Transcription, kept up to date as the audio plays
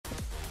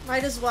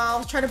Might as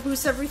well try to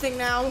boost everything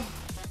now.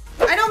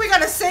 I know we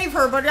gotta save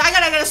her, but I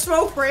gotta get a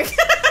smoke break.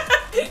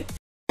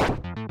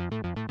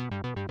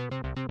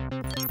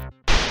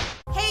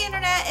 Hey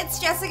internet, it's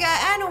Jessica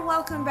and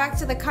welcome back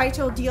to the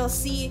Kaito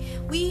DLC.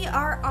 We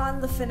are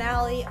on the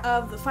finale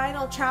of the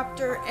final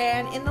chapter,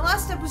 and in the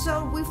last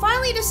episode we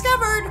finally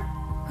discovered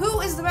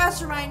who is the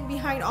mastermind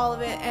behind all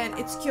of it, and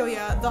it's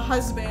Kyoya, the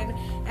husband.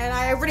 And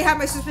I already had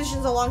my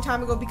suspicions a long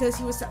time ago because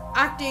he was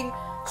acting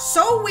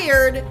so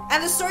weird,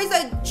 and the stories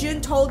that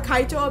Jin told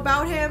Kaito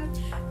about him,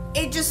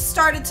 it just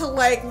started to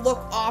like look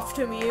off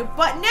to me.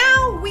 But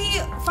now we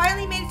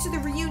finally made it to the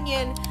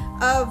reunion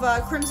of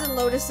Crimson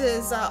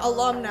Lotus's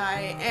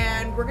alumni,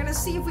 and we're gonna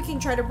see if we can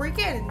try to break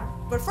in.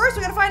 But first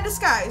we gotta find this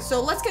guy,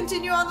 so let's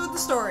continue on with the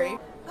story.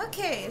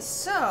 Okay,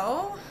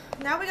 so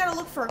now we gotta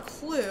look for a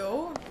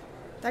clue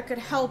that could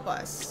help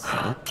us.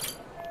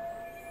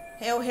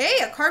 Hey, oh hey,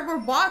 a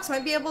cardboard box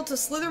might be able to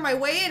slither my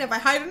way in if I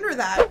hide under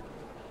that.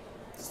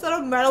 Is that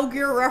a Metal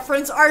Gear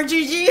reference,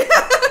 RGG?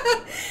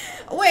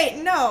 Wait,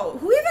 no.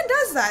 Who even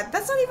does that?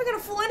 That's not even gonna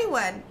fool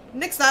anyone.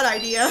 Nix that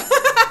idea.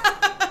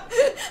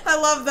 I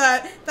love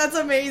that. That's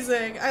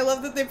amazing. I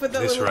love that they put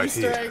that little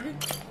Easter egg.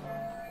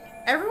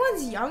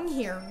 Everyone's young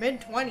here,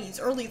 mid-20s,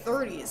 early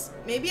 30s.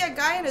 Maybe a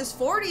guy in his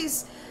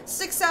 40s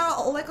sticks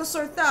out like a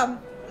sore thumb.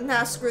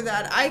 Nah, screw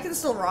that. I can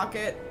still rock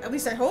it. At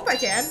least I hope I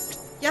can.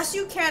 Yes,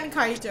 you can,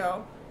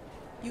 Kaito.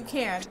 You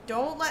can.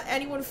 Don't let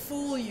anyone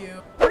fool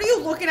you. What are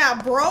you looking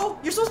at, bro?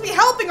 You're supposed to be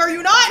helping, are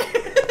you not?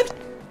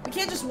 We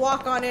can't just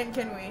walk on in,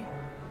 can we?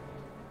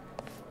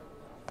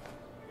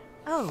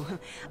 Oh,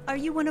 are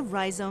you one of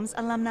Rhizome's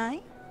alumni?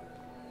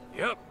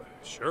 Yep,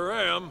 sure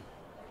am.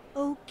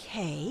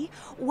 Okay.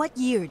 What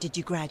year did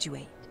you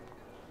graduate?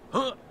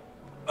 Huh?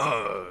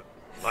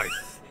 Like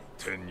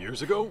 10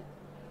 years ago?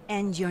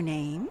 And your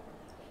name?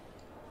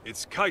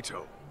 It's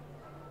Kaito.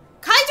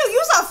 Kaito,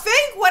 use a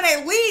fake one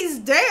at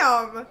least,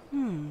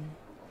 damn!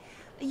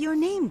 Your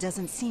name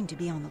doesn't seem to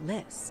be on the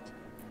list.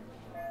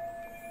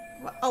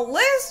 A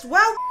list?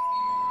 Well...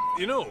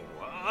 You know,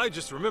 I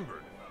just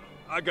remembered.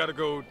 I gotta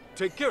go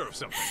take care of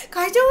something.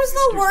 Kaito is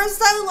the worst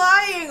at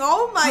lying!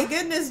 Oh my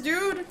goodness,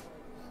 dude!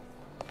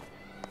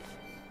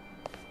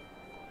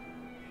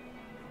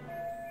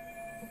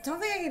 Don't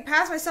think I can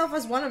pass myself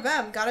as one of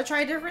them. Gotta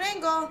try a different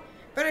angle.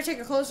 Better take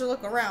a closer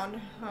look around.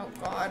 Oh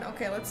god.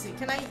 Okay, let's see.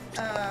 Can I,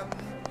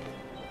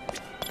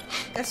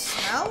 a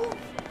smell?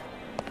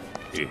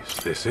 Is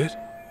this it?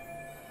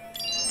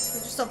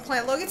 Just a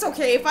plant. Look, it's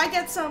okay. If I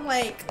get some,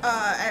 like,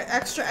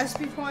 extra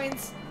SP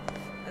points,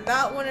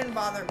 that wouldn't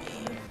bother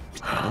me.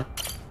 Huh?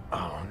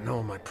 Oh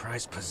no, my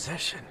prized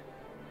possession.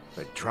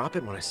 Did I drop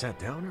it when I sat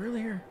down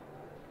earlier?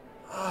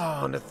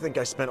 Oh, and to think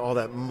I spent all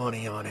that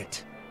money on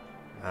it.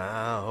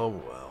 Ah, oh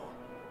well.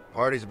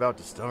 Party's about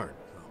to start.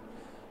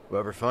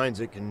 Whoever finds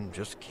it can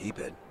just keep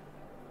it.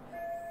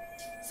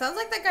 Sounds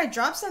like that guy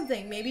dropped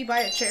something. Maybe by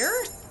a chair?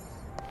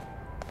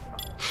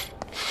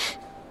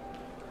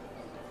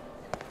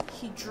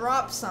 He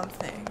dropped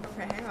something.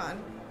 Okay, hang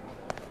on.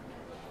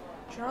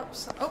 Drop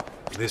some. Oh.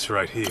 This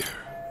right here.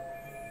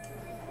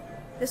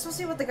 This will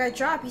see what the guy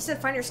dropped. He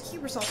said finders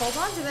keepers, so I'll hold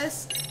on to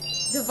this.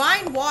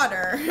 Divine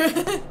water.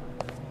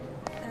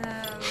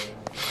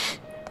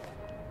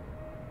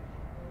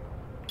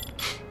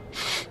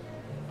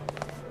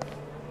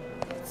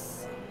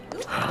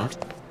 Huh?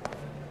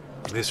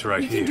 This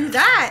right here. You can do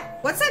that.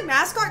 What's that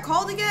mascot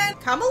called again?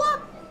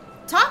 Kamala?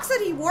 Talk said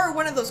he wore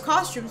one of those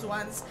costumes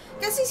once.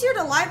 Guess he's here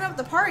to liven up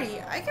the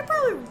party. I could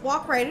probably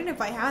walk right in if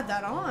I had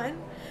that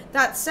on.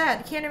 That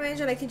said, can't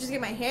imagine I can just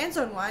get my hands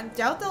on one.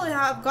 Doubt they'll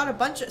have got a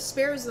bunch of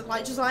spares that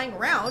just lying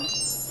around.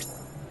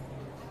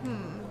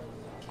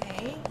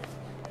 Okay.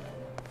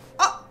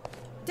 Oh!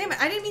 Damn it,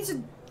 I didn't mean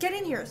to get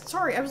in here.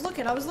 Sorry, I was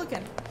looking.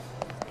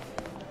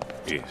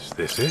 Is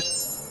this it?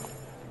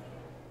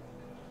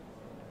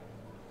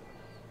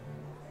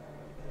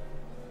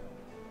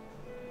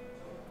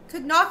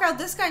 Could knock out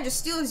this guy and just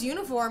steal his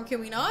uniform, can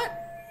we not?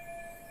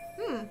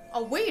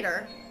 A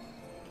waiter.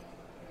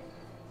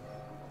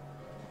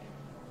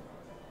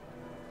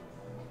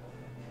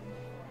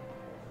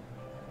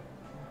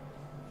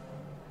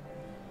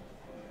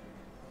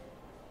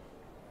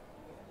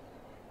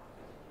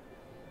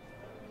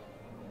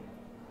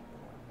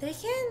 They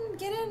can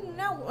get in and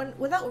out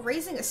without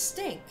raising a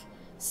stink.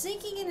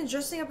 Sneaking in and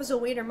dressing up as a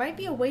waiter might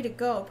be a way to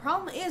go.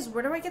 Problem is,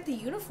 where do I get the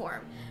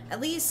uniform?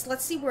 At least,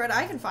 let's see what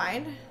I can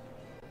find.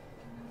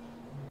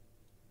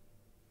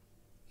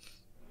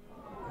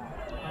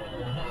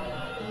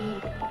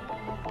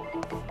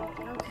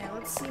 Okay,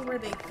 let's see where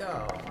they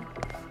go.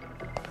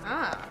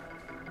 Ah.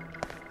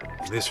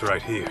 This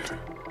right here.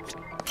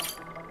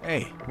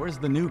 Hey, where's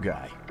the new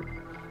guy?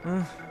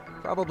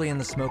 Probably in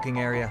the smoking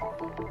area.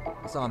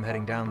 I saw him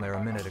heading down there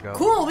a minute ago.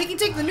 Cool, we can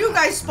take the new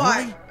guy's spot.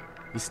 Really?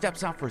 He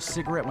steps out for a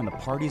cigarette when the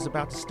party's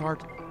about to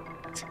start?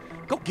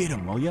 Go get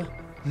him, will ya?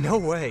 No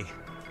way.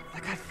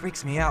 That guy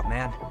freaks me out,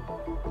 man.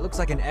 He looks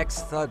like an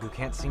ex-thug who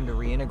can't seem to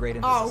reintegrate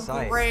into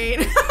society. Oh,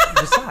 great.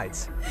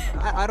 Besides,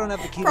 I don't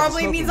have the key.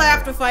 Probably to the means I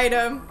have to fight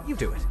him. You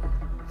do it.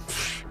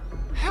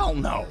 Hell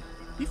no.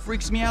 He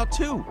freaks me out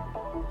too.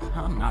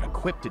 I'm not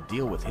equipped to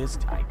deal with his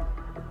type.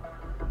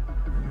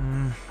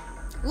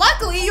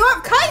 Luckily, you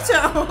have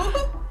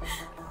Kaito!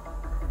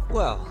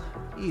 Well,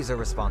 he's a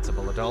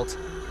responsible adult.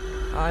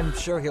 I'm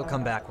sure he'll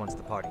come back once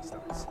the party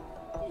starts.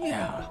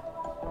 Yeah.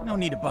 No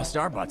need to bust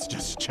our butts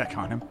just to check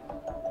on him.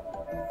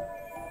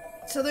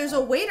 So there's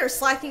a waiter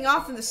slacking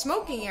off in the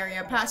smoking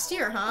area past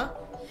here, huh?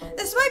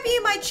 This might be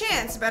my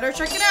chance. Better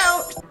check it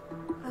out.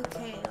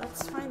 Okay,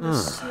 let's find the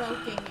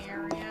smoking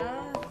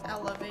area.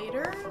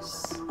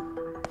 Elevators.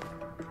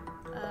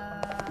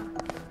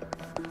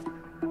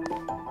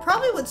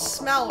 Probably would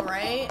smell,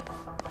 right?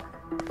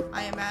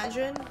 I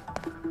imagine.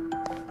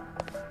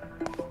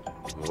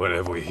 What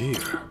have we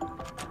here?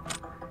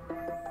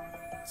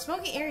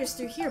 Smoking area's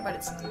through here, but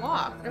it's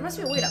locked. There must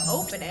be a way to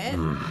open it.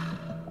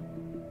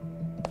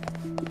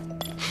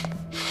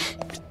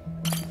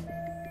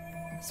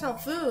 I smell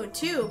food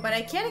too, but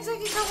I can't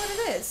exactly tell what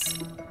it is.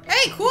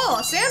 Hey, cool!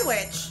 A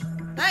sandwich!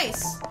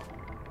 Nice.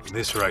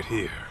 This right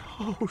here.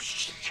 Oh,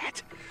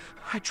 shit.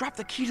 I dropped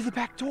the key to the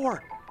back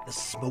door. The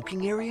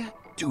smoking area?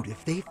 Dude,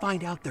 if they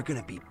find out, they're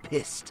gonna be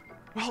pissed.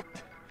 Well,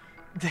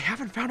 they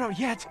haven't found out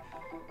yet.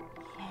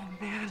 Oh,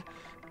 man.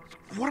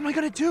 What am I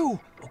gonna do?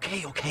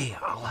 Okay,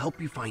 I'll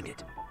help you find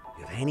it.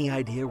 You have any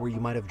idea where you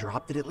might have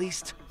dropped it at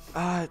least?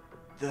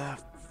 The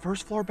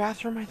first floor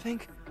bathroom, I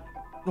think?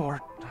 Or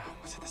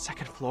was it the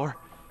second floor?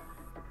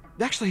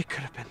 Actually, it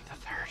could have been the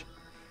third.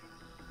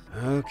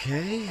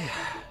 Okay,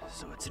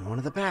 so it's in one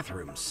of the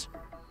bathrooms.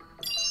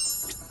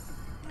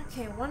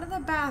 Okay, one of the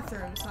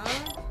bathrooms,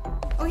 huh?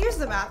 Oh, here's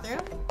the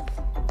bathroom.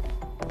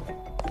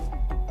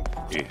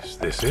 Is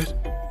this it?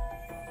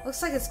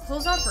 Looks like it's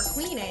closed off for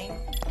cleaning.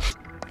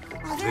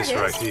 Oh, there it This is.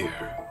 right here.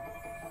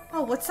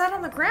 Oh, what's that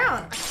on the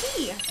ground? A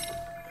key.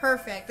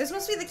 Perfect. This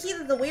must be the key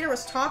that the waiter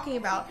was talking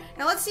about.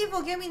 Now let's see if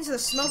it'll get me into the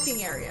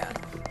smoking area.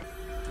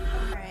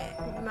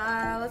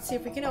 Alright, let's see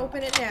if we can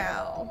open it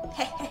now.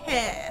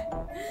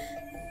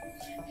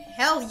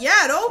 Hell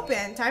yeah, it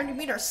opened! Time to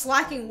meet our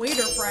slacking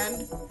waiter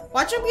friend.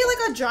 Watch him be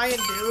like a giant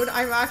dude.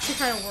 I'm actually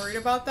kind of worried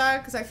about that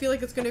because I feel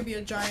like it's going to be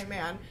a giant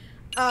man.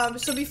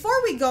 So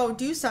before we go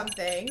do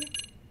something,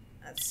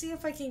 let's see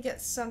if I can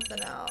get something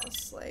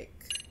else. Like,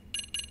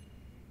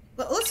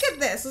 let's get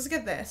this. Let's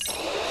get this.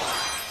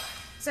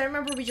 So I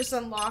remember we just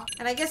unlocked,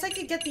 and I guess I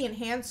could get the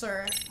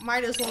enhancer.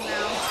 Might as well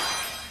now.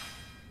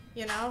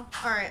 You know?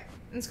 Alright,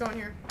 let's go in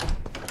here.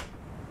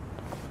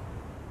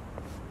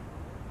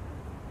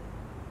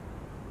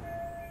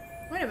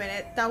 Wait a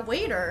minute, that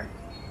waiter.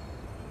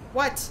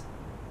 What?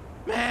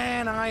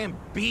 Man, I am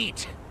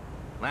beat.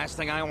 Last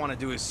thing I want to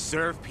do is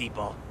serve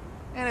people.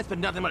 And it's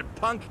been nothing but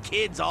punk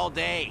kids all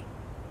day.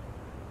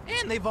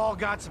 And they've all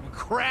got some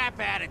crap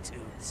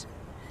attitudes.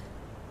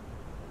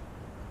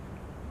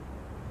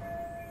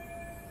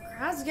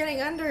 Crowd's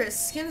getting under his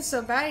skin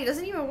so bad he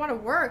doesn't even want to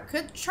work.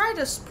 Could try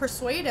to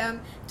persuade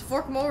him to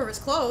fork him over his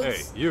clothes.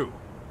 Hey, you.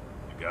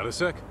 You got a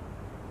sec?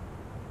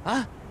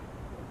 Huh?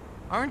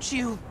 Aren't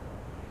you?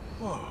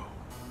 Whoa.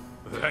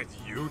 That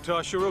you,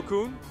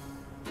 Tashiro-kun?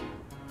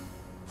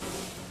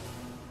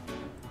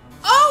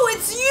 Oh,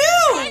 it's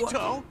you!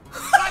 Kaito?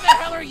 Why the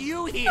hell are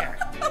you here?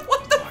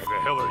 What the? Why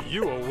the hell are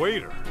you a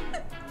waiter?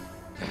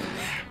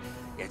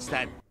 It's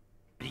that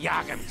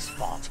Yagami's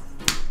fault.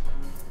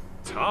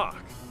 Talk?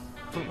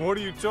 What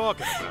are you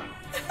talking about?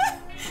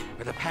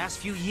 For the past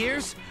few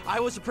years, I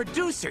was a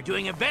producer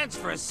doing events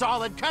for a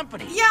solid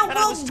company. Yeah, and I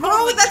well, was bro,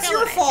 totally that's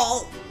your killing it.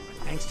 fault.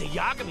 But thanks to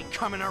Yagami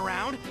coming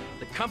around,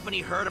 the company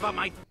heard about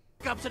my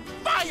f***ups and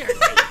fired me.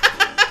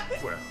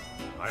 Well,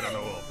 I don't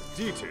know all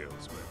the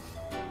details,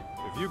 but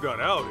if you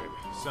got outed,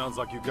 sounds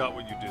like you got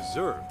what you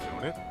deserved,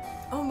 don't it?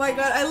 Oh my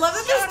god, I love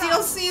that this Shut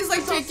up. DLC is like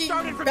This all taking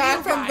started from back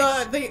you from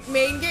guys. the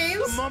main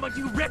games. The moment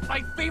you ripped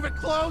my favorite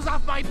clothes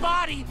off my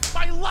body,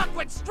 my luck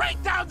went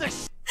straight down the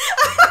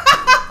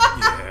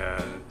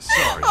Yeah,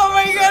 sorry. Oh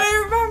my about god,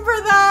 I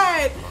remember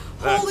that!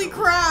 That's Holy okay.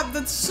 crap,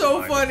 that's so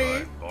Mind funny.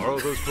 if I borrow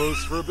those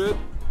clothes for a bit?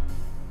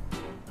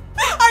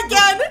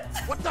 Again!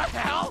 What the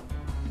hell?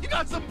 You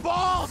got some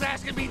balls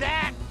asking me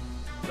that!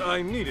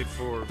 I need it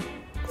for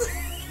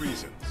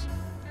reasons.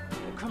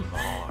 Oh, come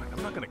on,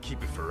 I'm not gonna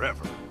keep it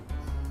forever.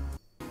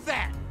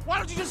 That! Why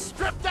don't you just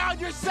strip down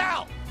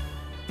yourself?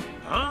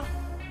 Huh?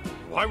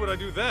 Why would I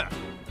do that?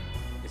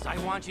 Because I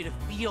want you to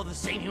feel the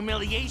same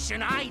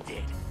humiliation I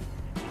did.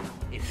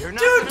 If you're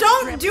not Dude, gonna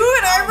don't strip, do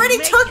it! I I'll already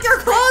make took you your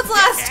strip, clothes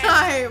last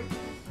dickhead. time!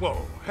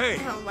 Whoa, hey!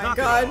 Oh my knock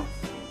it God. off.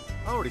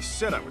 I already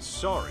said I was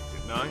sorry,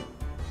 didn't I?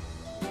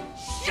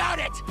 Shut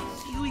it!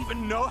 Do you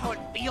even know how it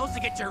feels to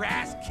get your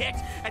ass kicked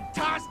and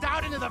tossed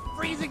out into the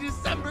freezing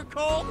December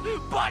cold,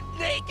 butt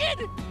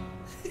naked?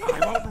 I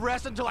won't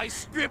rest until I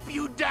strip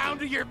you down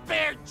to your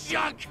bare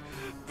junk!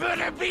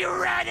 Better be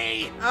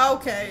ready!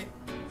 Okay.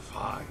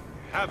 Fine,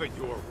 have it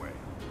your way.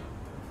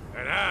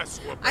 An ass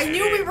whooping. I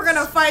knew we were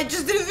gonna fight,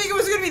 just didn't think it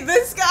was gonna be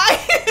this guy!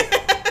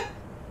 I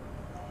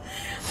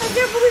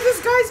can't believe this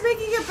guy's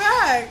making it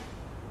back!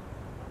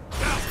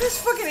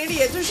 This fucking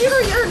idiot,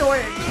 Toshiro, you're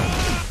annoying!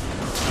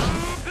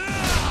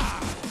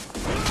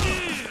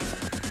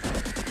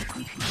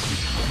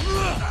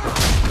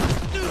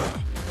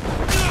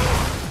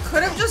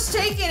 just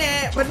taken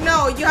it, but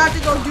no, you have to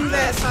go do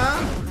this,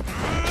 huh?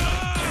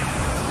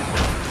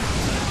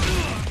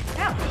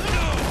 Ow.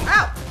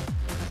 Ow.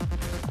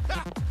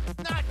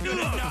 Not good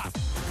enough.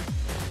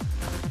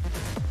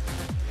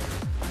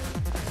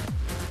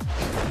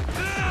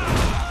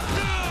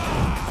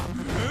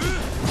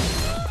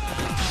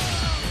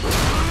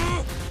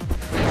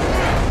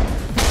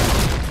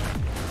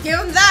 Give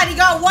him that, he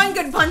got one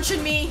good punch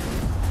in me.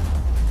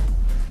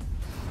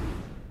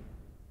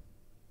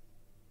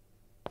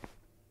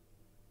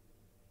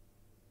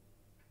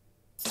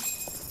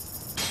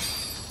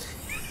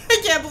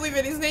 I can't believe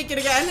it, he's naked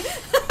again.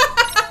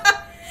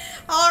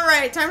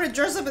 Alright, time to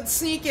dress up and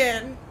sneak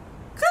in.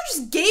 Could've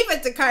just gave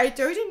it to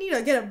Kaito, he didn't need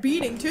to get a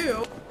beating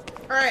too.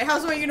 Alright,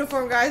 how's my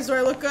uniform, guys? Do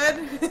I look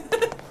good?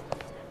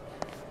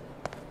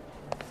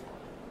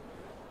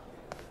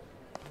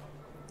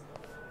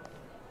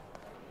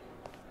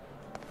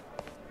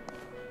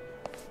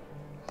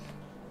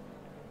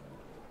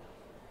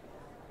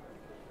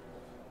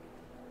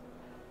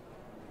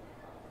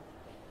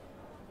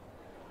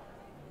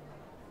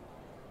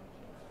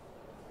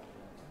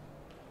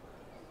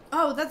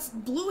 Oh, that's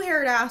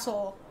blue-haired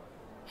asshole.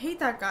 Hate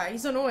that guy.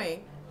 He's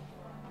annoying.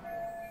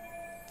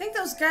 I think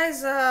those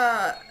guys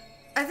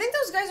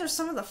are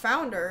some of the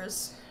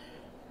founders.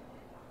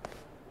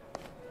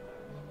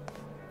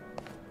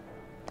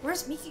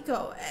 Where's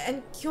Mikiko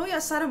and Kyoya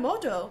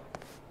Sadamoto?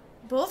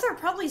 Both are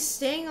probably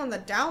staying on the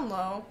down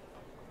low.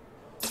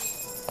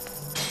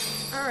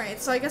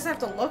 Alright, so I guess I have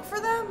to look for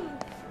them?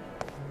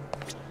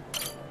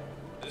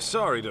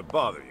 Sorry to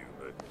bother you,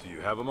 but do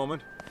you have a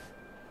moment?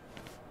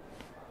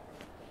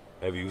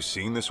 Have you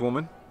seen this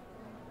woman?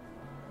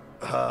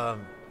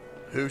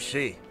 Who's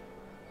she?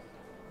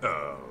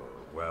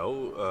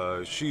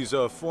 Well, she's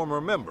a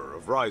former member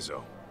of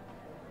Raizo.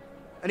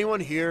 Anyone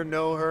here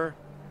know her?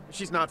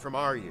 She's not from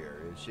our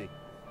year, is she?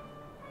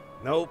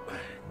 Nope,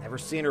 never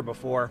seen her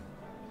before.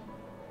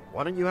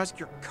 Why don't you ask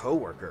your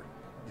coworker?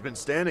 He's been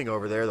standing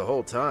over there the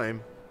whole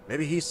time.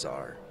 Maybe he saw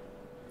her.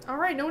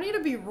 Alright, no need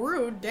to be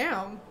rude,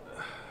 damn.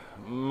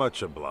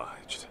 Much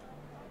obliged.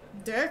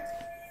 Dick.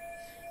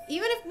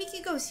 Even if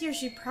Mikiko's here,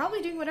 she's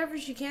probably doing whatever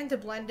she can to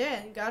blend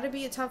in. Gotta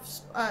be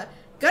tough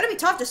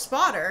to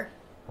spot her.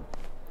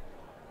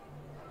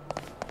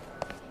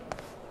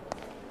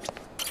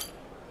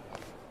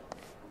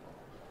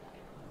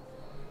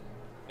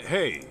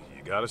 Hey,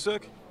 you got a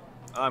sec?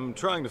 I'm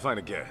trying to find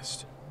a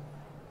guest.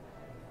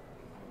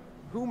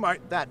 Who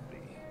might that be?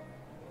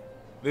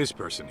 This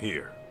person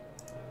here.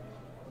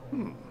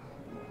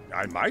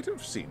 I might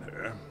have seen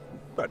her,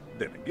 but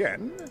then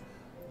again...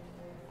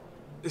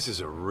 This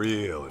is a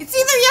real... It's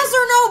either yes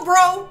or no,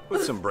 bro!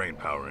 Put some brain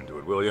power into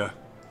it, will ya?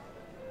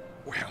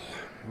 Well,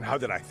 now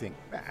that I think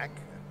back...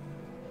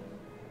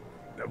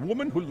 The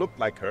woman who looked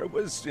like her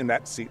was in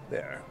that seat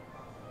there.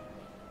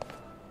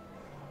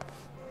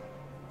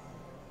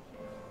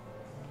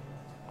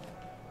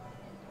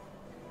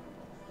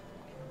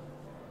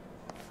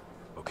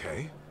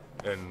 Okay.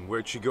 And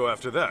where'd she go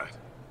after that?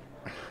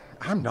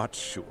 I'm not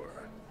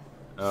sure.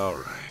 All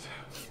right.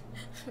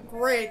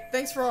 Great,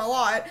 thanks for a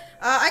lot.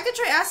 I could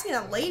try asking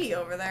that lady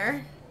over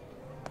there.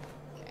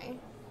 Okay.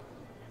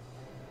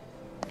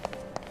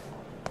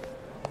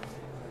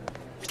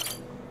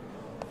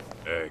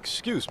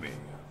 Excuse me.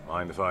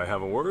 Mind if I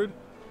have a word?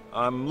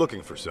 I'm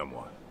looking for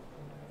someone.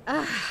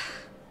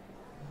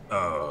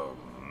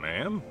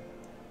 Ma'am?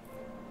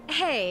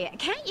 Hey,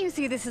 can't you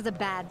see this is a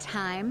bad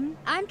time?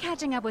 I'm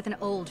catching up with an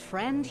old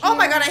friend here. Oh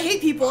my god, I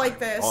hate people like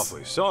this.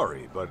 Awfully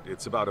sorry, but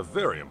it's about a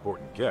very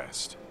important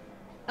guest.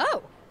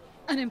 Oh,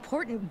 an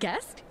important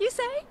guest, you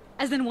say?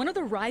 As in one of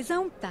the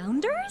Rhizome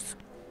founders?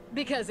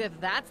 Because if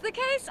that's the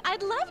case,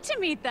 I'd love to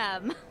meet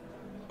them.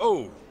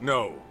 Oh,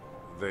 no,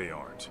 they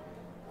aren't.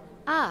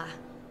 Ah,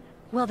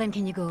 well then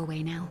can you go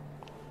away now?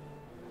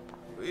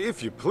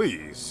 If you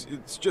please,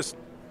 it's just...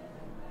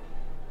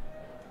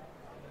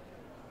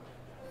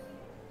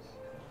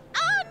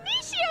 Ah,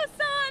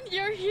 Nishio-san,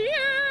 you're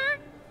here!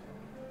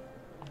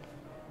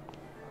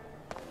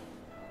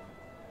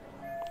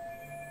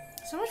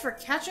 So much for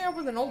catching up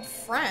with an old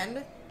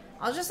friend.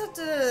 I'll just have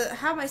to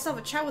have myself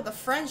a chat with the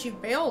friends you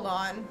bailed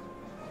on.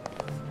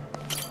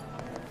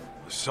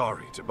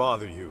 Sorry to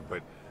bother you,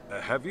 but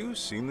have you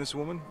seen this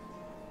woman?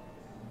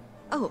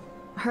 Oh,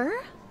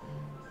 her?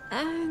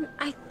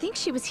 I think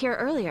she was here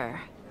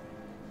earlier.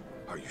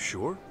 Are you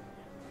sure?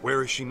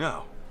 Where is she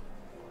now?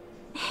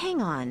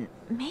 Hang on,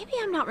 maybe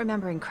I'm not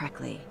remembering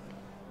correctly.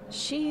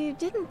 She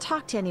didn't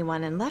talk to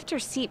anyone and left her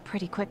seat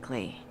pretty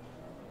quickly.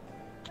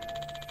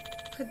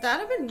 Could that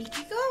have been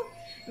Mikiko?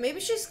 Maybe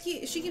she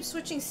keeps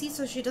switching seats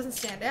so she doesn't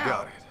stand out.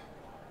 Got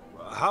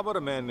it. How about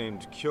a man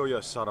named Kyoya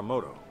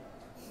Sadamoto?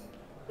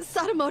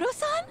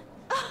 Sadamoto-san?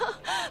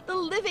 The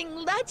living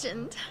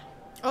legend.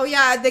 Oh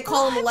yeah, they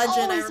call him a legend,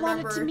 I always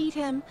remember. wanted to meet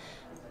him,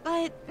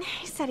 but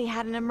he said he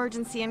had an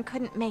emergency and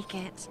couldn't make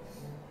it.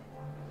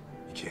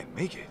 You can't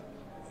make it.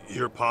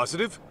 You're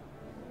positive?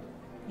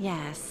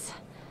 Yes.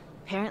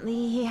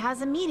 Apparently he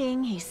has a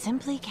meeting he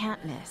simply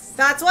can't miss.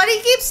 That's what he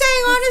keeps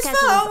saying on his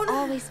schedule's phone.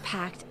 Always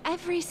packed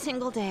every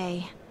single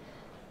day.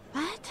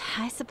 But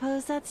I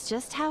suppose that's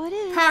just how it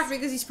is. Packed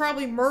because he's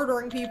probably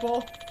murdering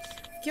people.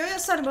 If Kyoya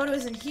Sadamoto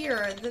isn't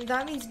here, then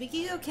that means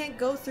Mikiko can't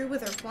go through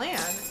with her plan.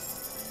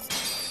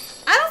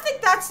 I don't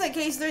think that's the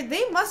case.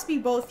 They must be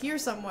both here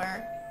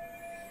somewhere.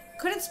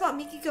 Couldn't spot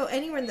Mikiko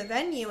anywhere in the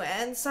venue,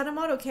 and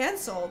Sadamoto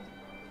canceled.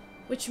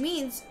 Which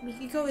means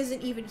Mikiko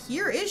isn't even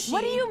here, is she?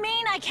 What do you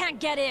mean I can't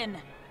get in?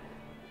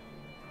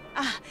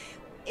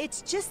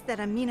 It's just that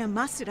Amina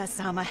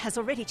Masuda-sama has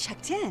already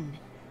checked in.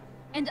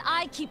 And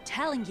I keep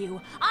telling you,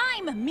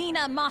 I'm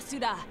Mina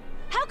Masuda.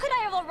 How could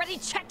I have already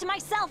checked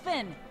myself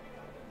in?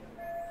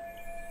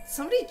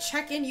 Somebody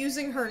check in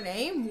using her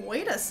name?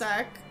 Wait a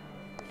sec.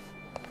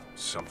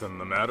 Something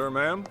the matter,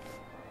 ma'am?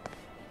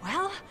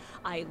 Well,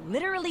 I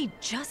literally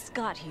just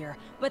got here,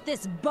 but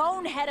this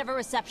bonehead of a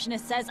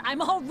receptionist says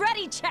I'm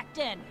already checked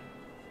in.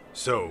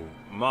 So,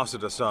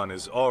 Masuda-san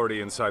is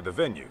already inside the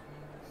venue.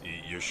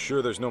 You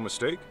sure there's no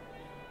mistake?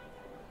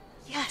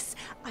 Yes,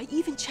 I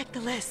even checked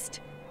the list.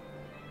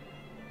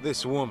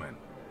 This woman,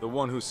 the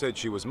one who said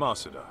she was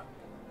Masuda,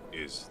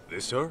 is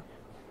this her?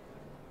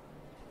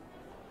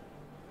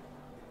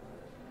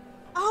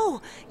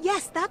 Oh,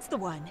 yes, that's the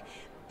one.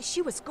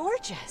 She was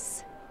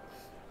gorgeous.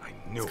 I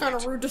knew It's kind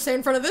of rude to say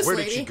in front of this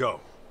lady. lady. Where did she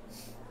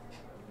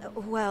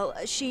go? Well,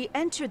 she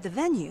entered the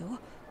venue.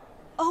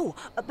 Oh,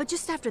 but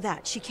just after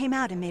that, she came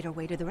out and made her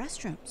way to the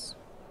restrooms.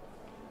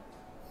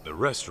 The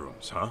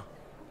restrooms, huh?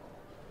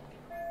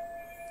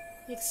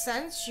 Makes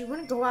sense. She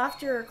wouldn't go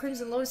after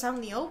Crimson Lotus out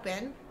in the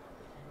open.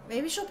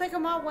 Maybe she'll pick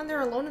them up when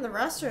they're alone in the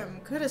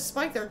restroom. Could have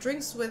spiked their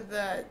drinks with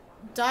the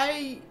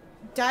diuretics?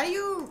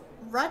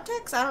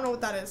 I don't know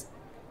what that is.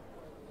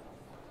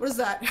 What is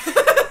that?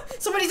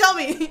 Somebody tell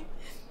me.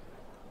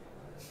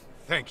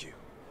 Thank you.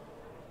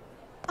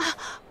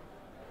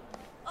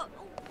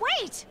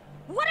 Wait!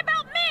 What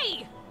about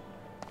me?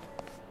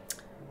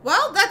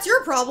 Well, that's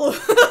your problem.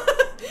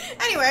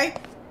 Anyway.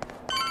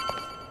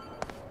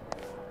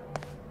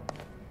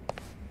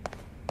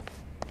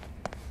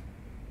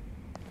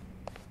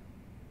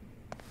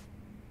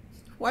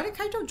 Why did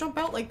Kaito jump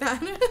out like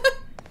that?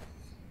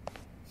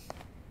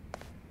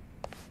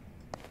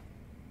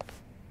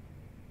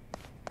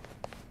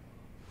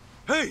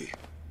 Hey!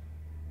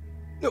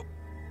 No.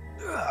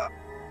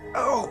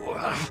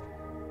 Are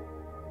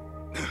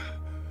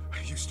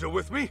you still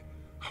with me?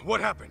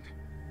 What happened?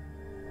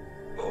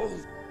 Oh,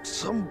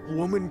 some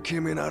woman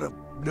came in out of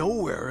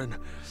nowhere and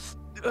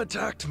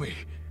attacked me.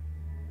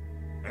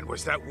 And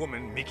was that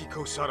woman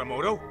Mikiko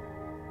Sadamoto?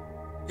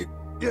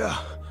 Yeah,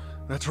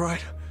 that's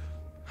right.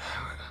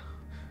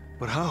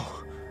 But how?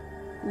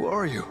 Who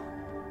are you?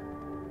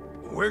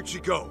 Where'd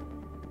she go?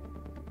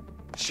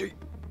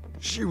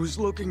 She was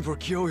looking for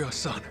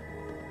Kyoya-san.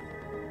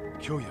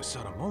 Kyoya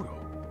Sadamoto?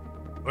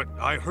 But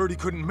I heard he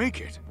couldn't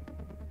make it.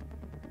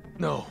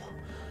 No.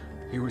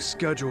 He was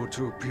scheduled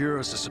to appear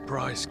as a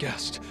surprise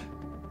guest.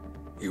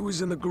 He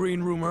was in the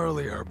green room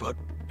earlier, but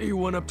he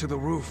went up to the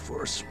roof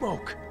for a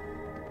smoke.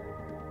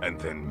 And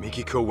then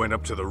Mikiko went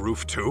up to the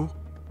roof too?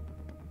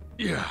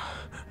 Yeah.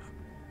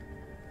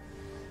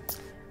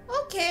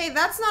 Okay,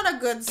 that's not a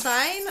good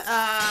sign.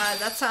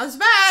 That sounds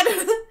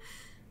bad.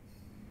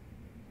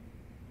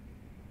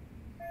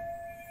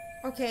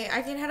 Okay,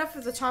 I can head up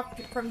to the top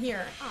from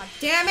here. Aw,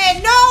 damn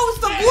it! No! It's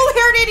the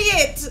blue-haired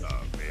idiot!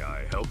 May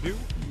I help you?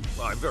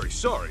 I'm very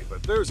sorry,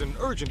 but there's an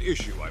urgent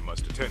issue I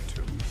must attend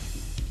to.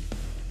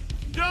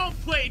 Don't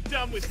play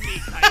dumb with me,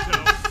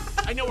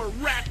 Kaito. I know a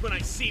rat when I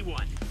see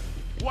one.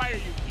 Why are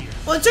you here?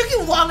 Well, it took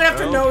you long enough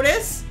to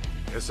notice.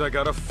 Guess I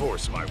gotta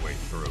force my way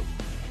through.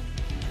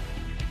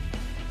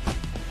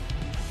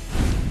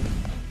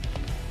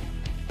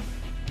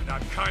 And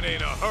I'm kinda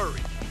in a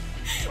hurry.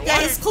 So Yeah,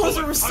 his clothes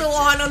were still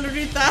on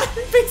underneath that.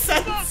 Makes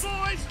sense. Come on,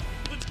 boys!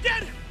 Let's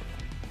get him!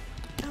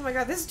 Oh my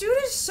god, this dude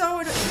is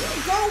so...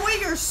 Go away,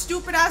 your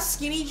stupid-ass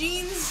skinny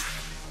jeans.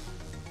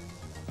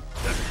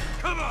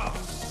 Come on!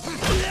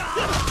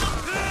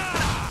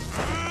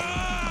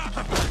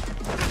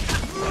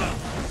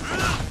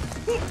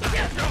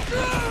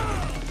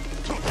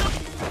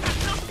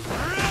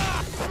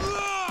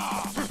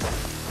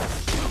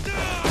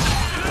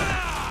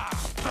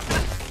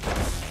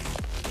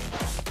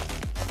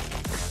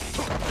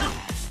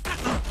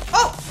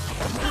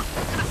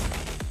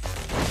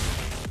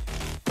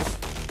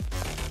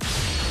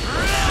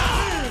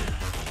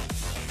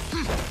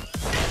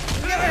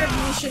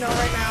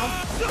 Right now.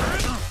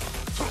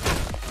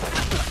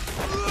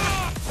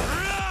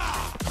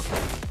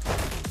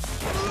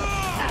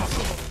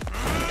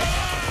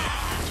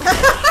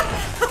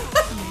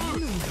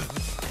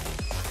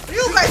 What are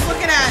you guys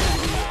looking at?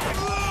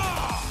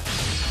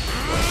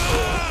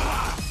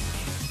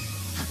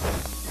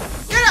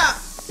 Get up!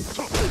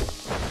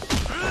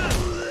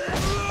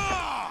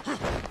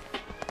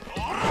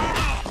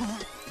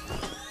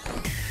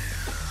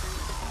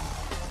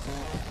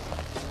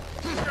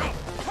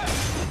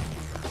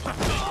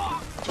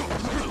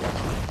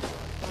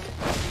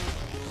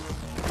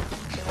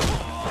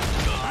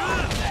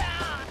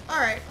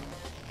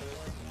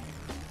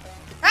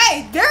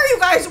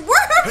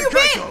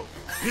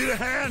 Need a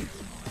hand?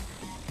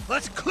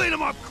 Let's clean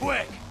him up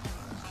quick!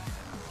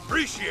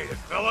 Appreciate it,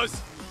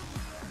 fellas.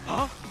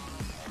 Huh?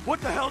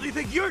 What the hell do you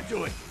think you're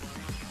doing?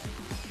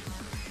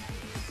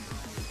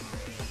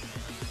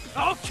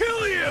 I'll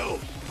kill you!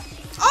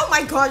 Oh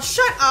my god,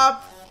 shut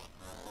up!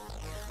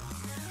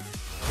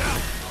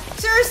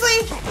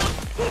 Seriously?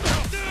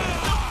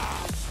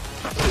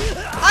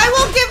 I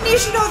will give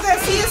Nishino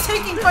this, he is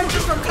taking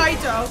punches from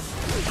Kaito.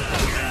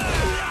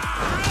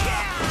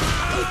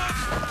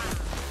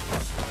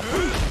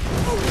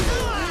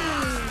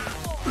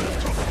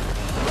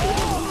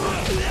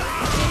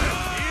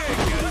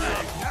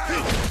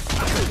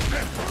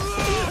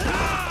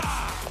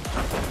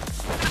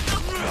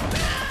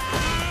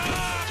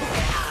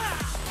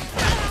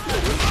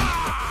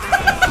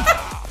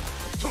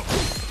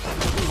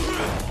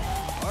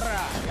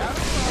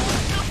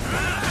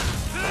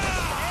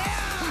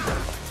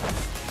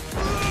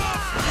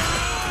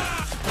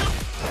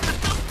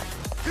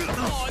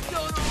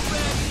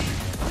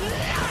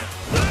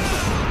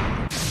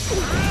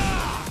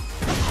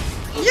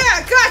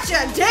 Yeah,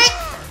 gotcha, dick!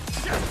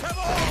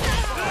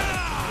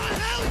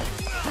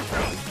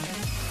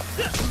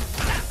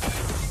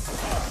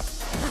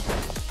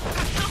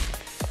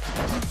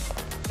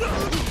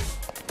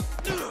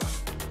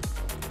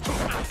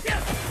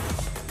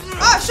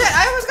 Oh shit,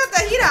 I almost got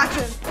that heat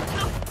action.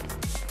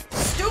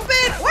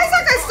 Stupid! Why is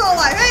that guy still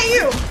alive? Hey,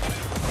 you!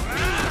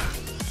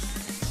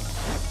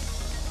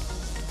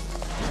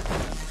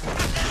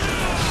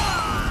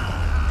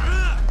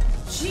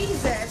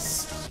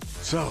 Jesus.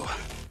 So,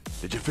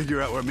 did you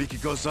figure out where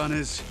Mikiko-san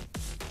is?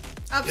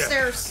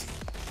 Upstairs.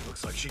 Yeah.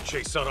 Looks like she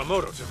chased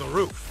Sadamoto to the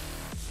roof.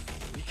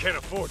 We can't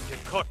afford to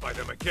get caught by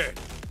them again.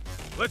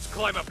 Let's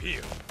climb up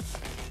here.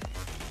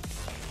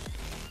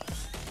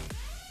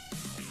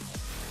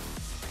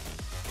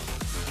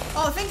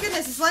 Oh, thank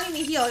goodness, it's letting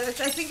me heal,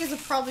 which I think is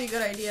probably a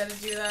good idea to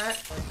do that.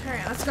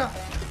 Alright, let's go.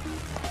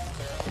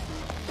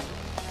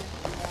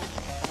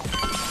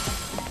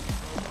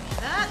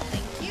 That,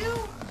 thank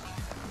you.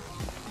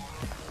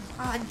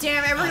 Ah,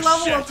 damn, every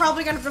level shit. we're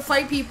probably gonna have to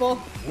fight people.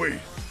 Wait,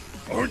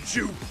 aren't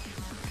you?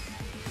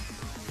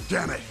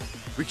 Damn it.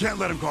 We can't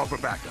let him call for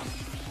backup.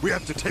 We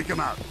have to take him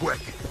out, quick.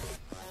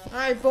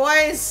 Alright,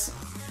 boys.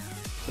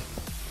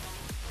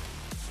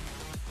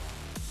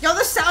 Yo,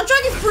 the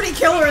soundtrack is pretty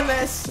killer in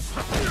this.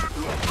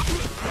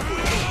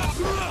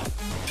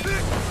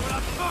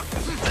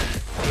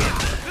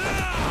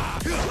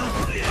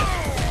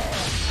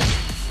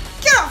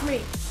 Get off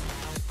me!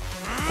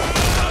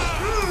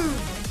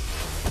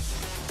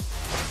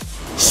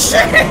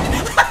 Shit!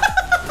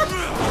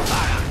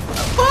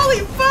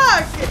 Holy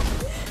fuck!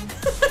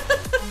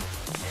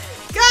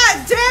 God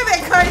damn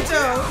it,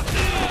 Kaito!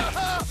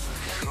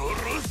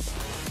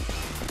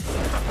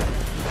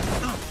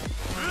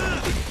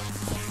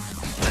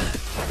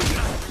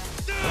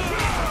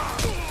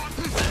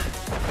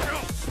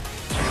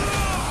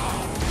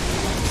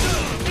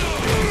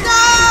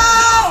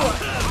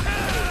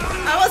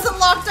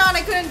 Locked on,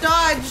 I couldn't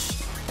dodge.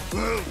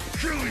 Well,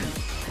 kill you.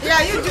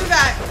 Yeah, you do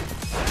that.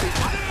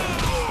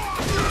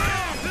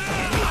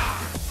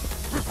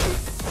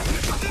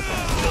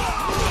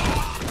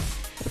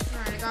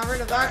 Alright, I got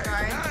rid of that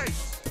guy.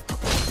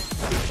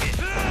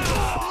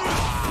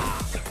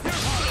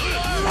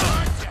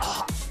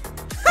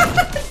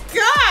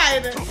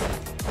 God!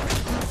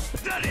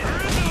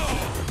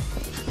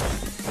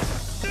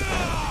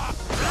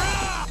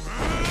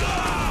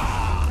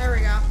 There we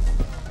go.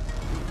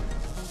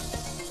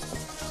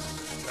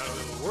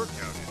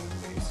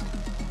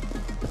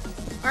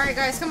 Alright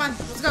guys, come on,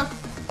 let's go.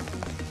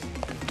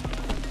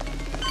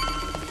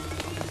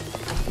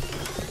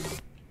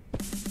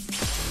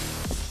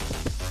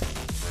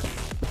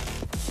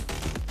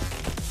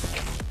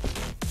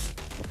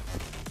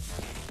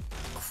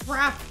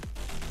 Crap.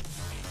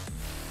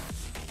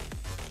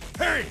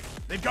 Hey!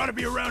 They've got to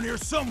be around here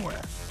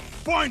somewhere.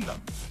 Find them!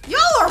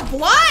 Y'all are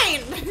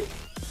blind!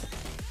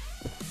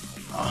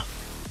 Huh?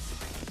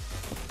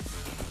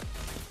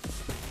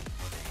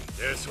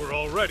 Guess we're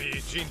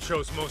already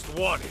Jincho's most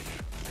wanted.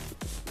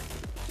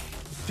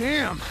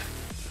 Damn.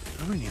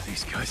 How many of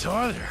these guys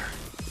are there?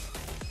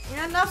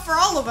 Yeah, enough for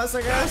all of us,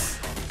 I guess.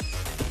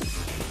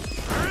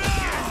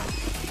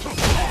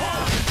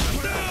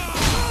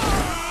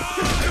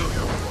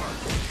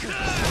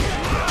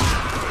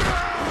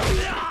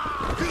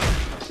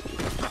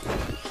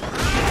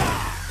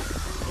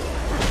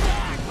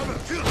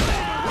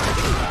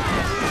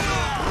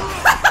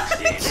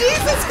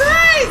 Jesus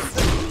Christ!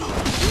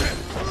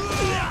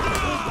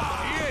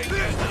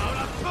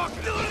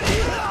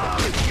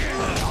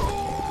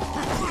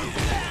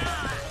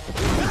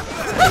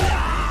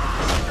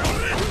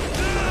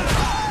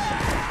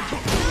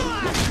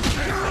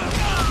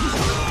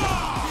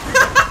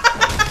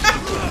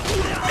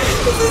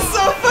 This is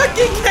so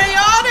fucking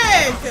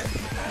chaotic!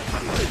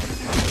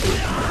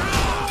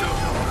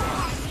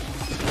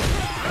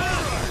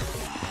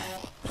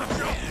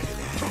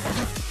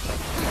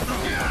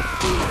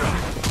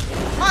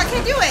 Oh, I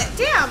can't do it!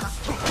 Damn!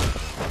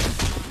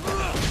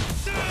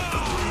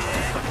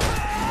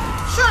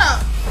 Shut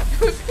up!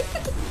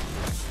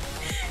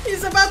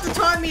 He's about to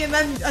taunt me and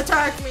then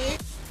attack me.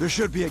 There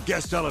should be a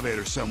guest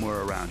elevator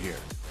somewhere around here.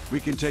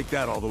 We can take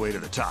that all the way to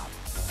the top.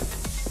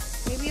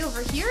 Maybe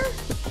over here?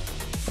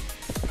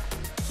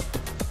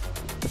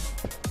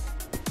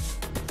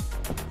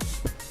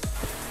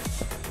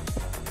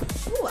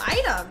 Ooh,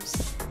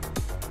 items.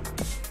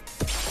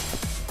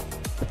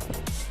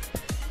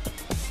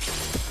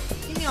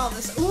 Give me all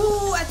this.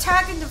 Ooh,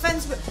 attack and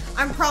defense.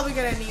 I'm probably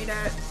gonna need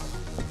it.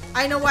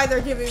 I know why they're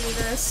giving me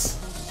this.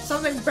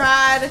 Something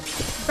bad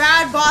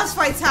boss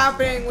fights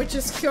happening, which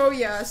is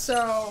Kyoya,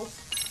 so...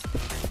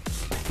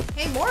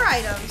 Hey, more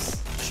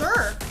items.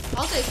 Sure,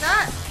 I'll take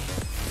that.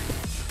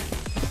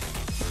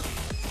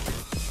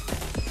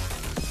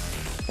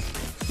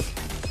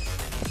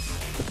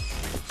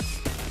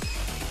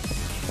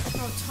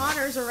 Oh,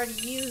 Tonner's already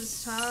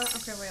used, huh?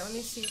 Okay, wait, let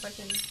me see if I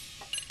can...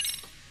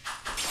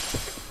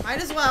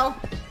 Might as well.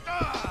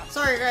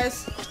 Sorry,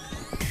 guys.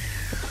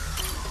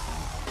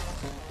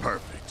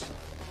 Perfect.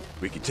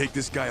 We can take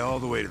this guy all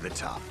the way to the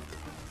top.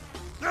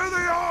 There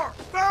they are!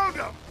 Found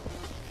them!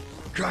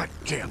 God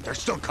damn, they're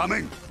still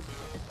coming!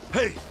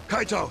 Hey,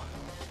 Kaito!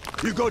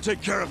 You go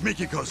take care of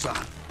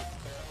Mikiko-san.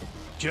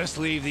 Just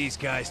leave these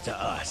guys to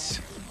us.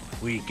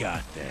 We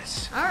got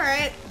this.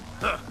 Alright.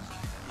 Huh.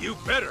 You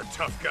better,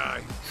 tough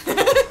guy.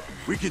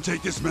 We can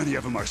take this many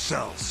of them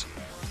ourselves.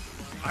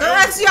 They're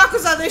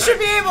ex-Yakuza, they should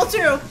be able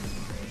to!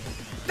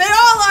 They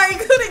all are,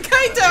 including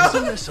Kaito!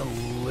 Isn't this a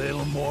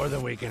little more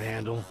than we can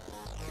handle?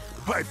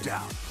 Pipe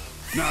down.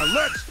 Now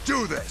let's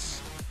do this!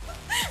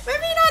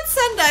 Maybe not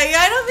Sendai,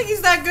 I don't think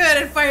he's that good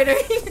at fighting.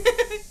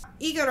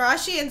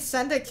 Igarashi and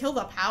Sendai kill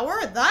the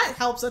power? That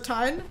helps a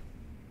ton.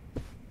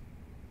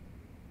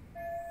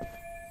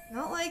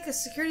 Not like a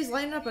security's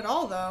lining up at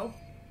all, though.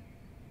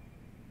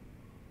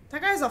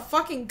 That guy's a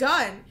fucking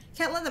gun.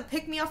 Can't let them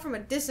pick me up from a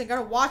distance,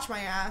 gotta watch my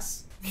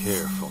ass.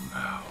 Careful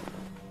now.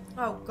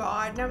 Oh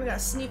god, now we gotta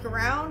sneak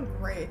around?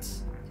 Great.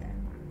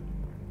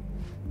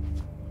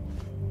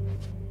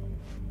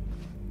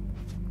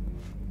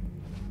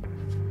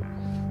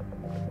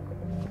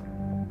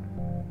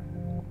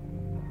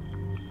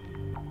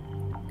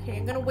 Okay,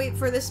 I'm gonna wait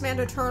for this man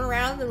to turn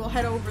around, then we'll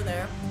head over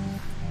there.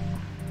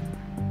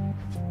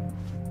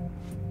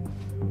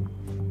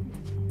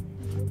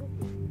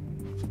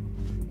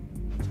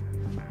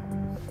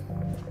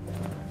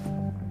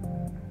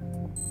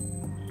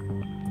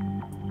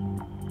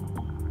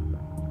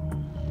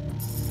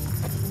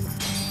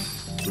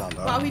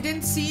 Wow, we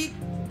didn't see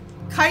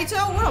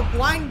Kaito? What a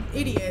blind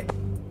idiot.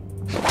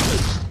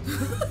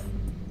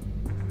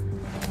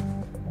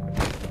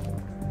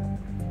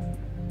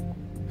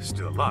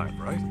 Still alive,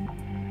 right?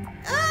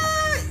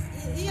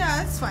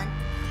 Yeah, it's fine.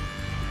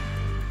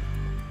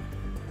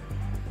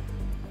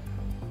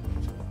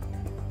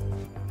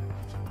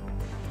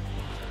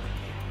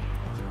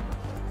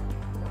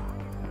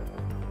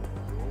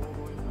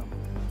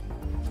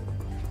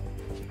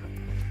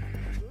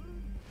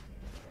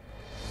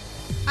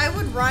 I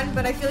would run,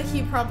 but I feel like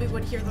he probably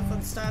would hear the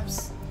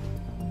footsteps.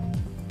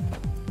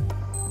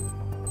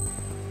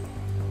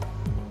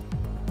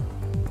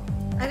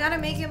 I gotta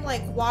make him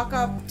like walk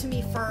up to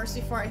me first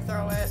before I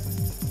throw it.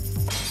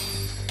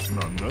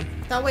 None.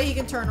 That way he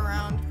can turn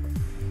around.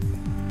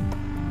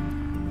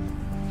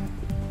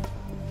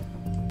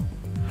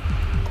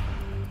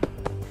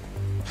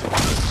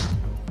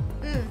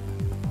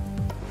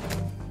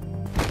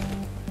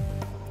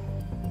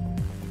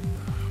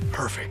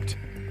 Perfect.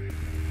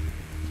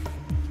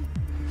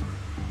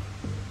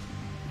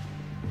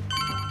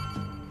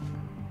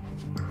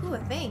 Ooh, a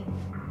thing.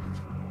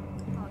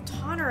 Oh,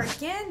 Tonner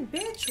again,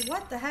 bitch.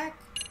 What the heck?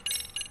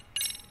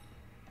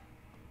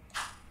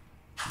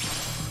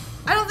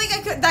 I don't think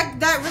I could.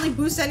 That really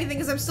boosts anything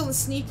because I'm still in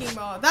sneaking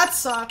mode. That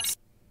sucks.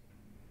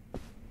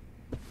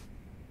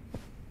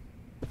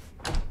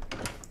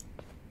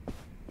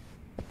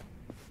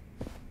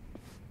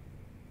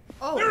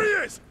 Oh. There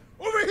he is!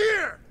 Over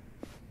here!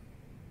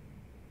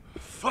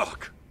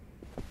 Fuck.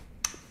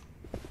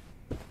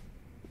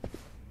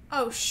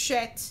 Oh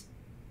shit.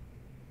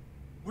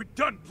 We're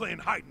done playing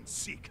hide and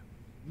seek.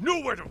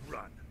 Nowhere to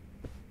run.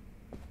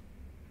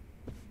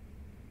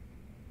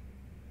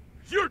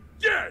 You're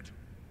dead!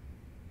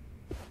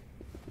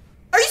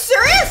 Are you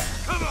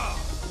serious? Come on!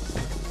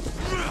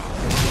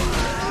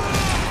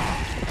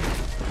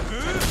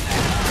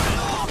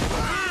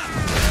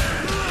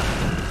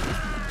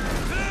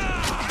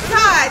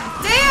 God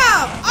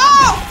damn!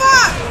 Oh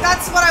fuck!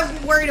 That's what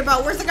I'm worried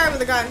about. Where's the guy with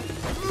the gun?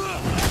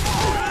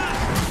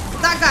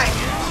 That guy.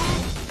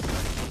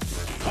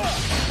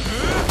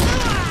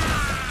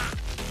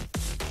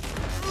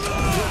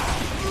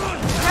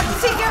 I have to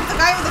take care of the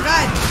guy with the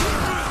gun.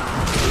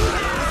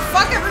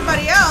 Fuck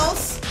everybody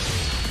else.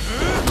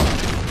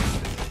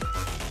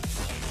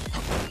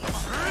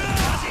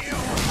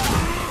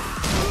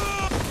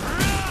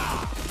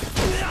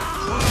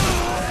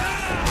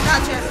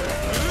 Gotcha.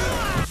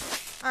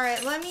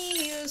 Alright, let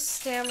me use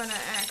Stamina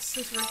X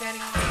since we're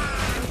getting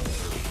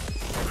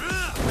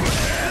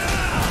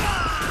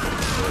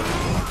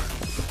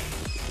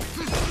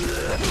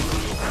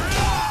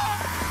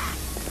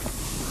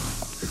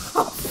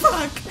Oh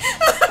fuck.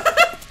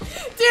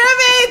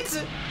 Damn it!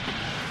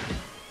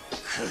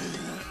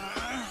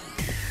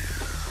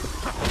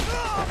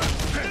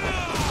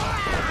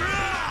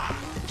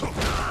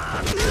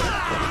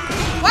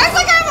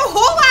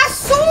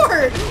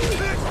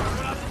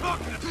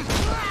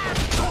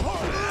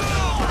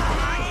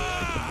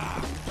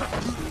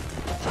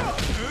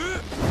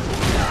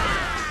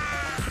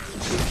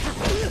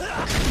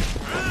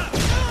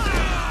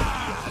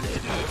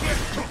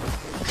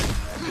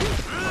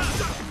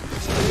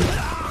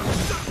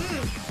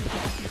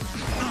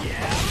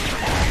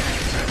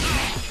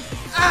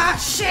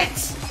 Shit!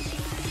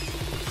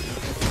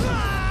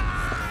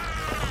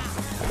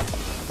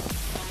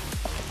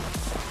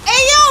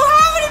 Hey yo,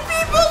 how many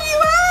people do you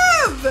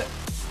have?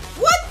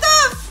 What the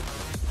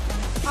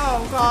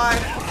oh god.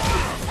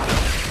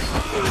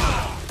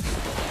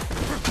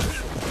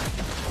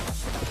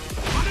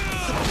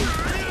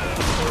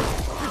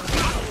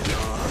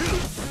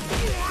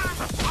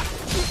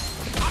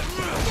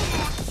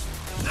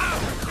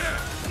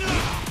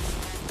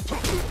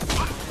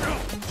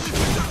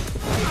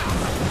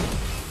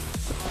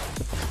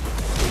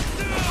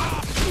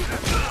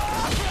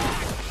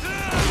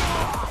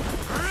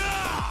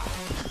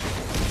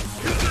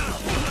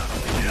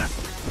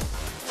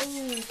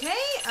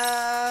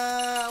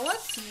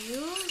 Let's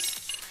use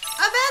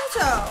a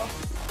bento.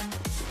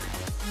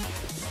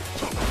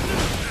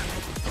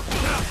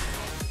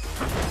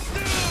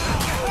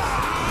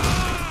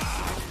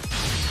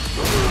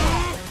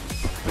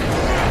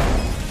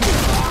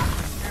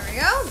 There we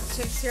go.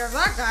 Takes care of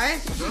that guy.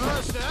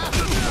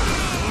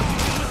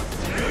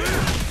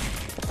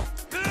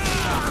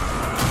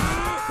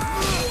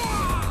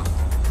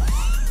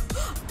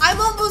 I'm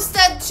almost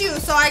dead too,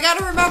 so I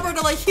gotta remember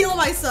to like heal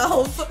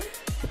myself.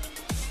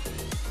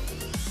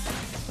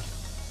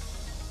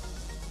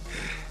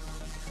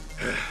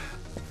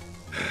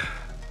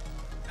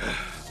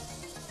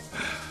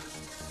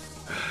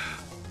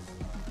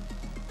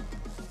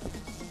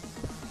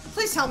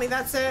 Please tell me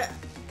that's it.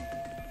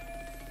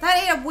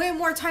 That ate up way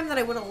more time than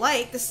I would have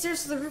liked. The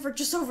stairs to the roof are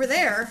just over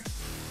there.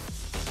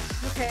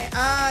 Okay,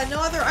 no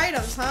other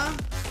items, huh?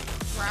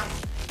 Wow.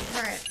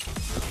 Alright.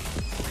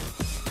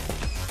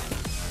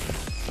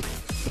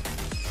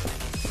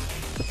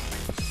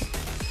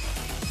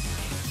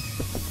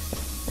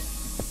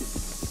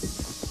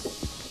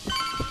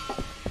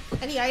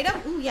 Any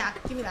item? Ooh, yeah,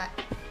 give me that.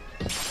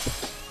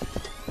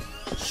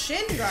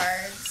 Shin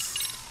guards.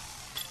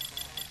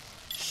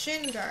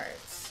 Shin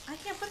guards. I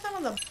can't put that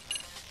on the...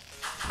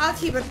 I'll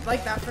keep it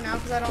like that for now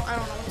because I don't know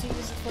what to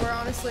use it for,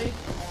 honestly.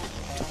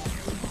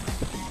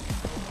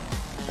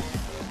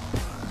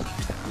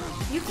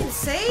 You can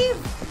save?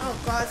 Oh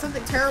god,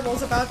 something terrible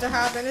is about to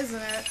happen, isn't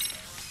it?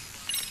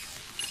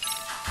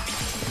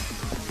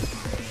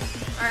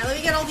 Alright, let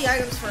me get all the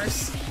items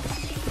first.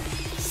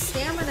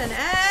 Stamina and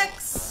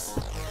X.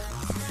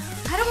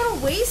 I don't want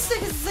to waste it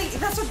because it's like,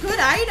 that's a good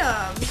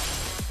item.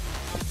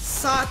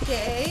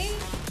 Sake.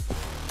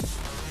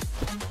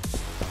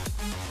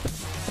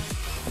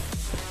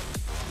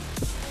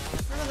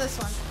 What about this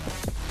one?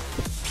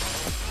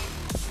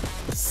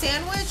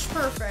 Sandwich?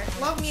 Perfect.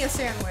 Love me a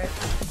sandwich.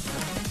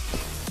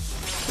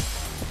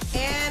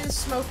 And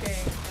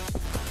smoking.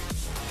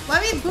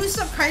 Let me boost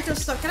up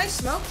Kaito's stuff. Can I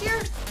smoke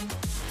here?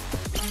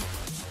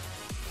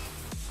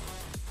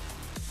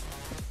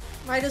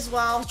 Might as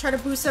well. Try to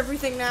boost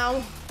everything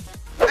now.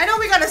 I know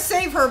we gotta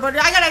save her, but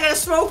I gotta get a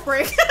smoke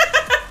break.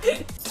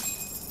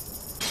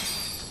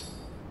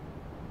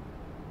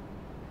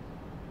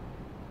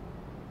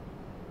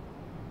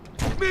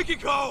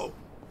 Mikiko!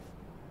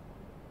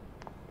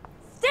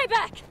 Stay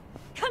back!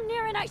 Come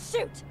near and I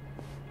shoot!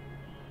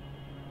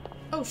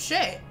 Oh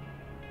shit.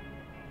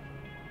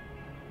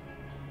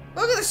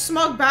 Look at this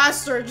smug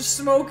bastard just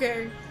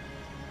smoking.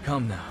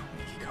 Come now,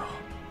 Mikiko.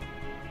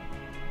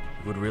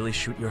 You would really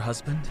shoot your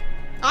husband?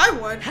 I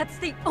would. That's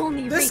the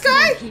only This reason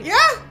guy? I'm here.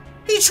 Yeah?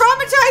 He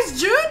traumatized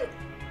June?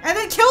 And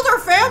then killed her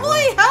family?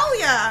 Oh. Hell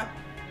yeah.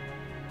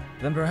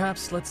 Then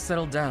perhaps let's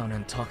settle down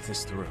and talk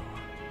this through.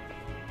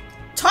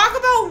 Talk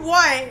about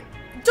what?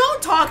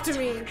 Don't talk to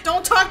me.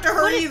 Don't talk to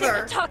her What is either.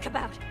 there to talk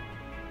about?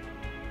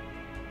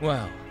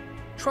 Well,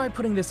 try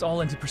putting this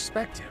all into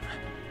perspective.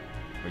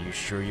 Are you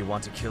sure you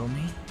want to kill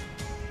me?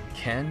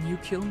 Can you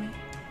kill me?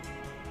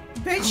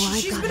 Bitch, Oh,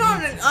 she's been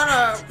on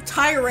a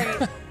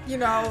tirade, you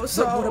know,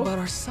 so... But what about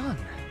our son?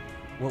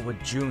 What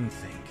would June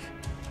think?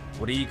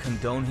 Would he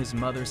condone his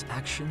mother's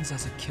actions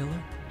as a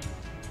killer?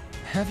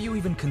 Have you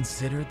even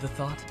considered the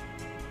thought?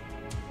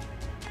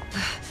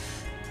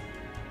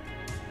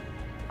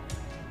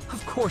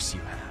 Of course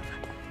you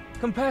have.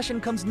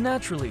 Compassion comes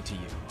naturally to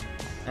you,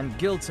 and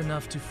guilt's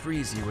enough to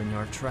freeze you in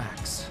your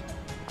tracks.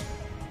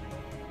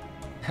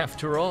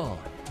 After all,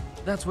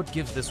 that's what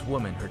gives this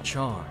woman her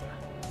charm.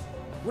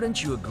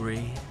 Wouldn't you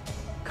agree,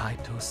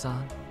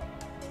 Kaito-san?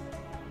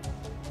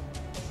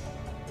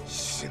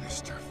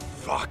 Sinister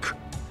fuck.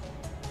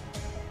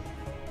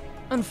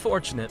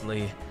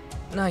 Unfortunately,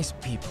 nice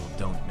people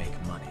don't make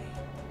money.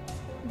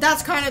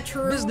 That's kind of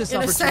true, Business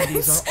in a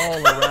opportunities sense. are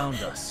all around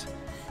us.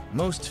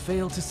 Most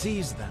fail to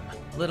seize them,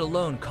 let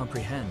alone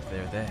comprehend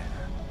they're there.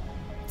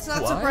 It's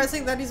not Why?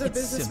 surprising that he's a It's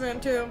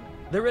businessman, simple. too.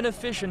 They're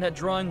inefficient at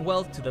drawing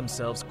wealth to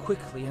themselves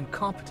quickly and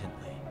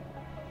competently.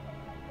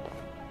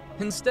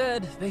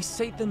 Instead, they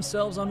sate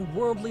themselves on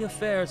worldly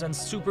affairs and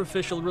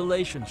superficial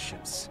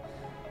relationships.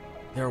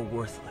 They're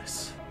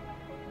worthless.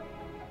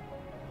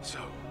 So,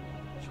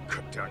 you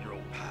cut down your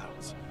old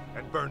pals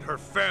and burned her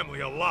family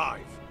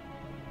alive.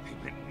 They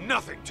meant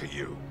nothing to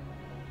you.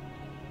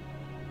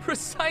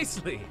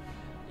 Precisely!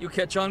 You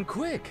catch on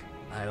quick.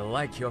 I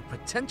like your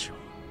potential.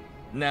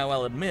 Now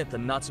I'll admit the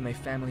Natsume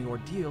family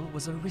ordeal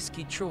was a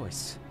risky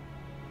choice.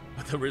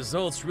 But the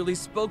results really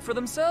spoke for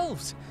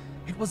themselves.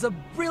 It was a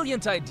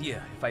brilliant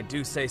idea, if I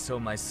do say so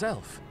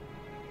myself.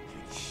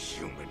 You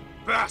human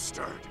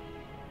bastard!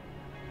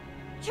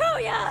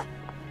 Julia!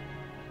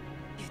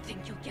 You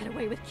think you'll get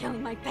away with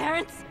killing my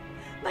parents?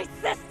 My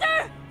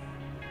sister?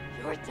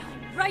 You're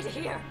dying right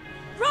here,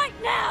 right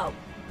now!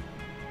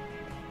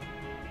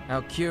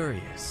 How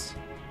curious.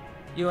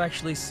 You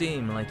actually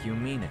seem like you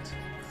mean it.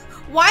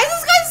 Why is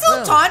this guy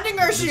still taunting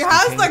her? at She least you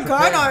has came the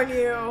gun prepared. on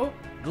you.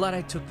 Glad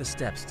I took the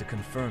steps to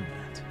confirm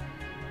that.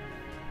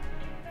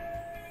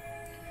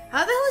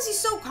 How the hell is he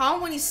so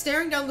calm when he's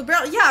staring down the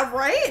barrel? Yeah,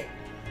 right?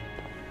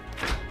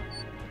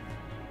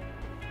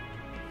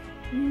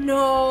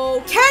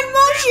 No.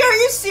 Kenmochi, are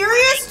you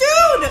serious,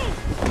 dude?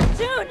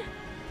 June!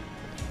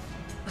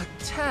 A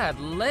tad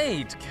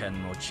late,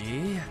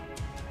 Kenmochi.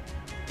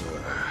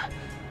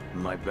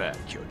 My bad,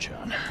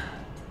 Kyo-chan.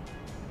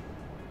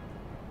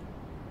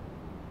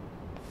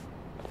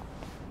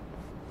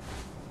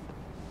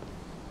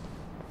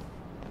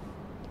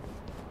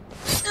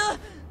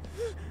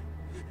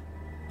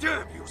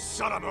 Damn you,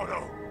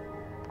 Sadamoto!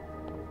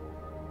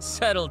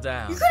 Settle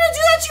down. You're gonna do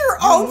that to your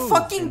own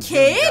fucking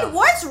kid?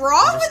 What's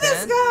wrong with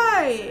this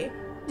Understand?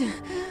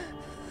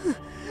 guy?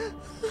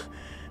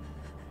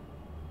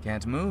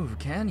 Can't move,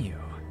 can you?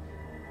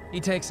 He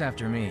takes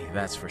after me,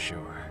 that's for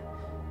sure.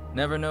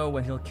 Never know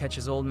when he'll catch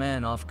his old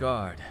man off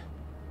guard.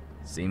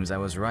 Seems I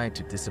was right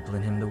to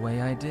discipline him the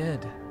way I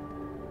did.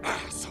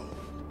 Asshole!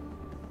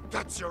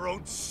 That's your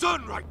own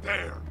son right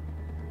there!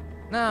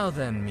 Now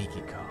then,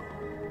 Mikiko.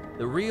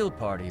 The real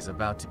party's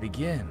about to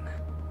begin.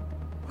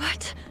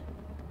 What?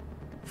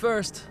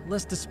 First,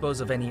 let's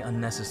dispose of any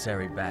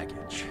unnecessary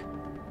baggage.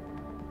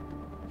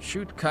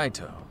 Shoot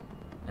Kaito,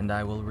 and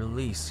I will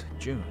release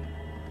June.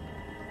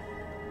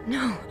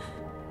 No.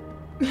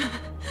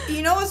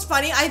 You know what's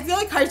funny? I feel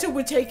like Kaito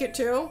would take it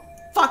too.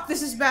 Fuck,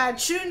 this is bad.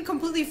 Shun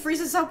completely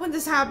freezes up when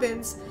this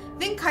happens.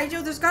 Think,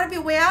 Kaito, there's gotta be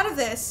a way out of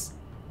this.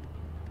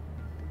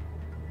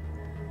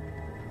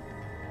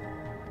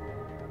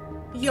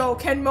 Yo,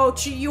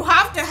 Kenmochi, you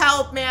have to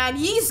help, man.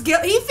 He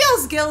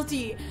feels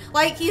guilty.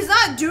 Like, he's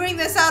not doing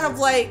this out of,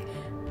 like,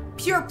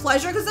 pure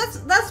pleasure.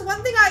 Because that's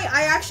one thing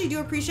I actually do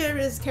appreciate of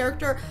his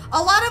character.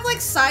 A lot of, like,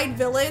 side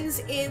villains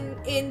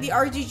in the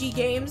RGG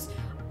games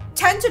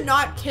tend to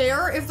not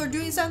care if they're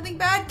doing something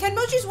bad.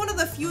 Kenmochi's one of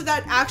the few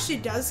that actually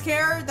does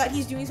care that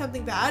he's doing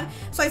something bad.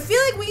 So I feel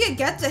like we can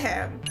get to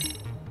him.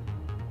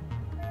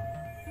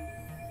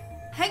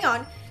 Hang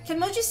on.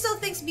 Kenmochi still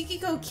thinks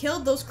Mikiko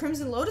killed those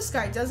Crimson Lotus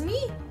guys, doesn't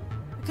he?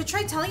 I could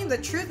try telling him the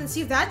truth and see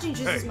if that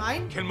changes his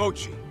mind.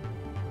 Kenmochi,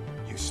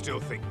 you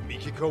still think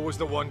Mikiko was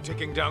the one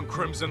taking down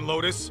Crimson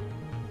Lotus?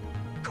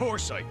 Of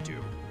course I do.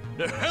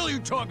 The hell are you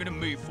talking to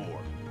me for?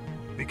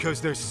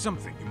 Because there's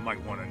something you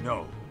might want to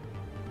know.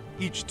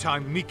 Each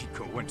time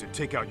Mikiko went to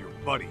take out your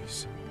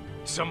buddies,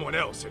 someone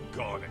else had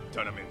gone and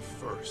done him in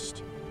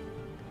first.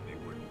 They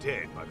were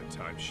dead by the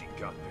time she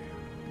got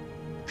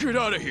there. Get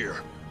out of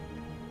here!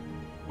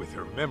 With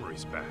her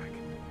memories back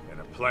and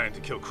a plan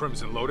to kill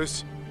Crimson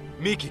Lotus,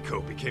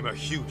 Mikiko became a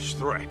huge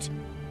threat.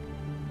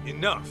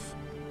 Enough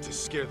to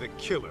scare the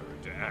killer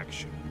into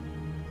action.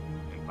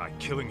 And by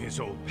killing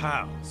his old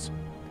pals,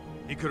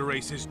 he could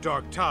erase his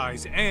dark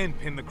ties and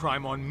pin the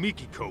crime on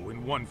Mikiko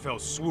in one fell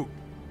swoop.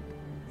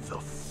 The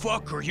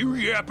fuck are you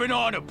yapping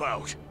on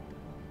about?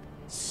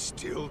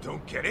 Still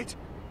don't get it?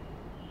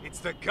 It's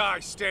the guy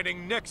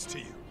standing next to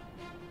you.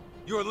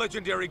 Your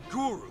legendary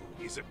guru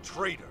is a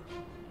traitor.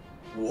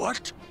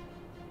 What?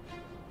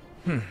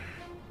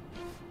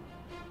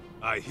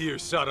 I hear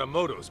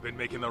Sadamoto's been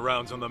making the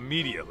rounds on the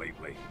media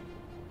lately.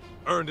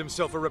 Earned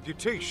himself a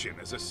reputation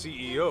as a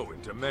CEO in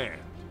demand.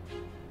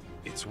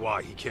 It's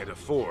why he can't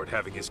afford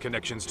having his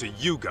connections to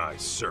you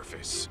guys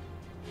surface.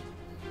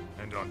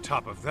 And on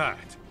top of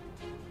that,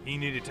 he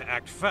needed to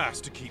act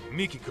fast to keep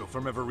Mikiko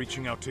from ever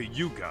reaching out to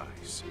you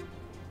guys.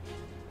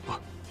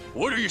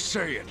 What are you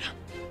saying?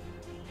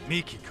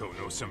 Mikiko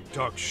knows some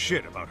dark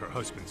shit about her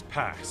husband's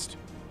past.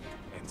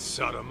 And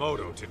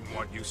Sadamoto didn't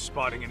want you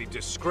spotting any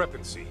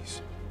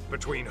discrepancies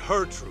between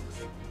her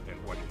truth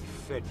and what he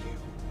fed you.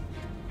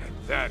 Had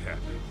that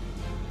happened,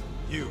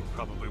 you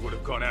probably would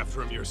have gone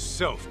after him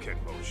yourself,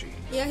 Kenmochi.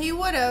 Yeah, he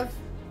would have.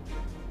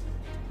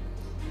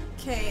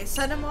 Okay,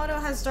 Sadamoto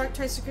has dark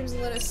ties to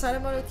Crimson Lotus.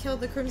 Sadamoto killed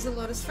the Crimson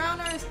Lotus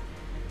founders.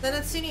 The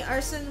Natsuni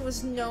arson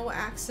was no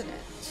accident.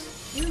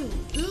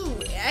 Ooh,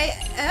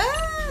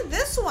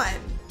 this one.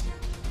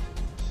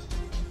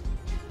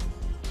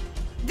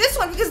 This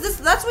one, because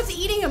that's what's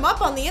eating him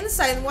up on the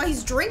inside and why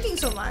he's drinking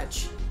so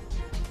much.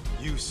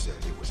 You said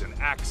it was an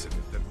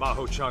accident that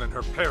Maho-chan and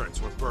her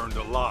parents were burned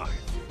alive.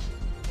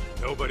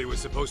 Nobody was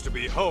supposed to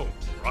be home,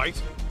 right?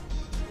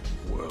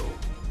 Well,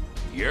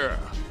 yeah.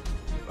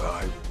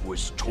 I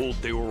was told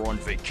they were on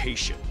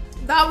vacation.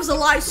 That was a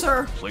lie,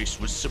 sir. The place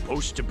was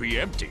supposed to be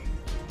empty.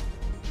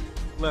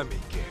 Let me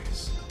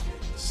guess.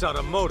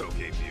 Sadamoto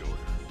gave the order.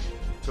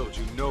 Told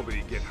you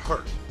nobody'd get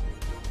hurt.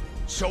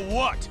 So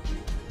what?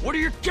 What are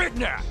you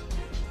getting at?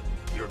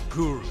 Your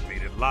guru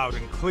made it loud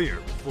and clear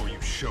before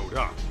you showed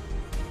up.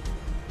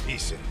 He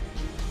said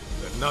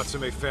the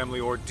Natsume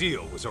family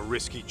ordeal was a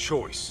risky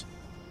choice,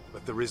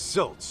 but the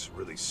results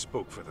really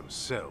spoke for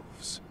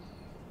themselves.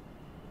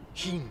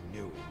 He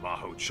knew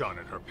Maho-chan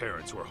and her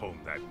parents were home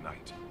that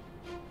night,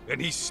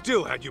 and he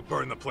still had you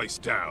burn the place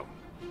down.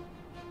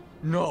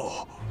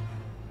 No.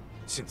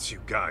 Since you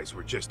guys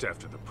were just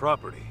after the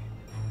property,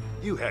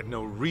 you had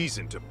no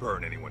reason to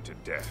burn anyone to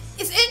death.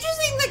 It's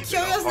interesting that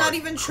Kyoyo's not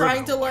even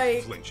trying to,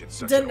 like,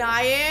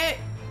 deny it.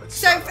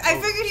 So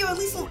I figured he would at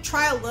least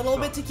try a little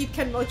bit to keep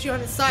Kenmochi on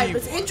his side,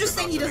 but it's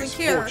interesting he doesn't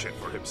care.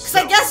 Because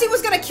I guess he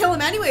was gonna kill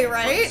him anyway,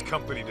 right? For his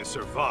company to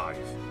survive,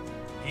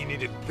 he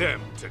needed them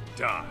to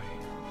die.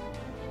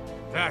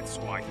 That's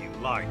why he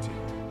lied to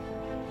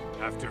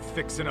you, after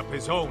fixing up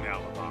his own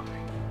alibi.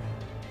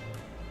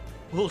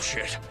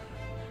 Bullshit.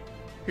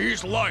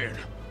 He's lying.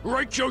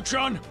 Right,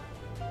 Joe-chan?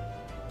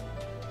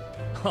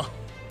 Huh.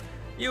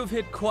 You've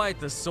hit quite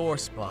the sore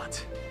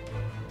spot.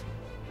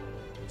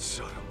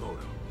 Sadamoto,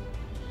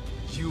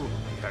 you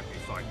only had me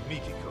find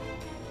Mikiko,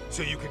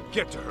 so you could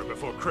get to her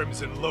before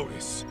Crimson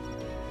Lotus.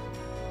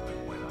 But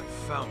when I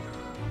found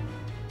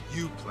her,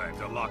 you planned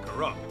to lock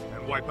her up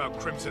and wipe out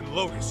Crimson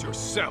Lotus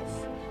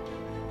yourself.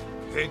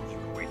 Then you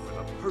could wait for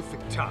the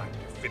perfect time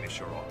to finish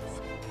her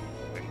off,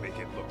 and make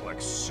it look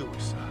like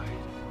suicide.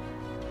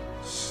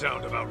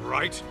 Sound about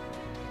right?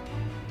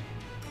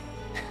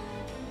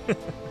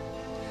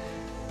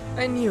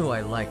 I knew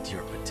I liked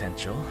your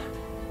potential.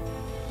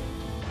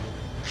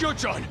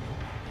 Joe-chan,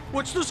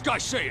 what's this guy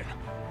saying?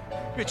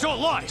 It's all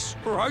lies,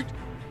 right?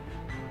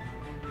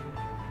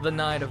 The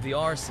night of the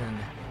arson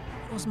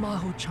was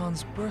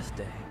Maho-chan's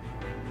birthday.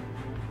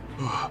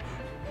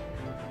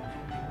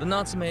 The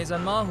Natsumes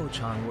and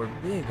Maho-chan were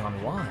big on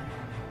wine,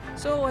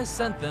 so I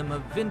sent them a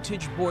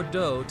vintage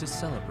Bordeaux to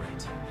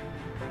celebrate.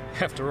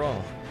 After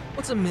all,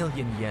 what's a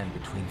million yen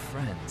between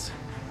friends?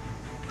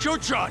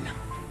 Joe-chan!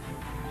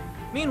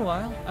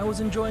 Meanwhile, I was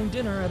enjoying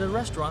dinner at a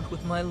restaurant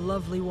with my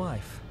lovely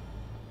wife.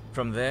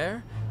 From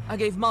there, I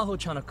gave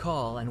Maho-chan a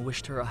call and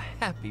wished her a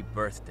happy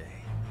birthday.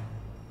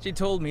 She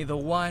told me the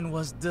wine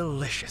was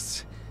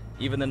delicious.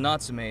 Even the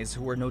Natsumes,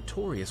 who were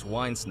notorious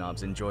wine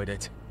snobs, enjoyed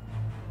it.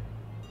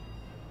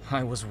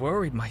 I was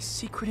worried my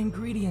secret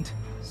ingredient,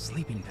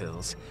 sleeping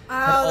pills,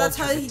 oh, that's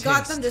how he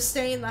got them to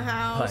stay in the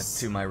house. But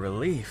to my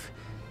relief,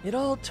 it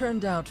all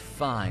turned out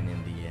fine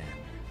in the end.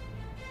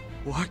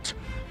 What?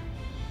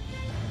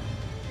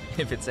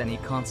 If it's any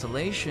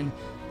consolation,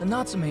 the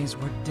Natsumes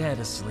were dead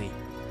asleep.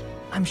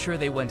 I'm sure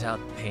they went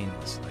out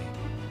painlessly.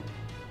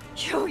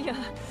 Kyoya,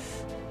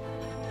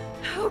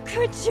 how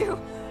could you?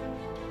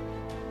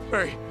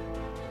 Hey,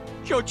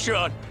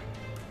 Joe-chan,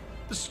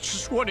 this is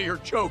just one of your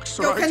jokes,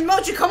 Yo, right?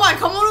 Kenmochi, come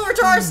on over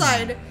to our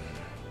side.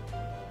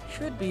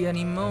 Should be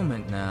any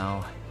moment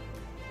now.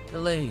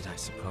 Delayed, I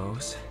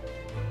suppose.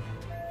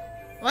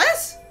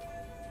 What?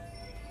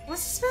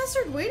 What's this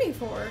bastard waiting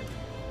for?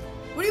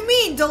 What do you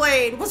mean,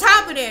 delayed? What's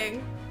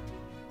happening?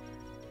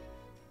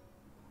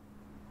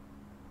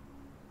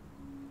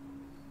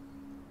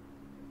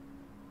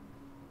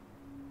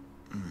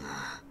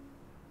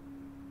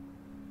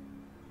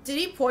 Did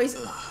he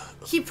poison?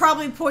 He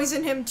probably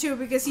poisoned him too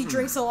because he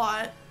drinks a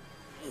lot.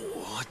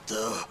 What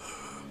the?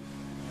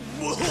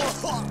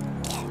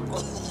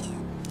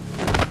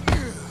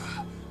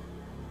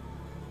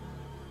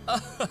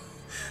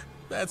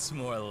 That's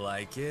more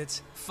like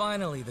it.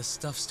 Finally, the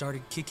stuff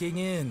started kicking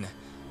in.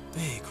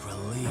 Big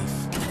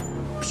relief.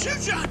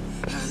 Shoot-shot!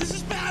 This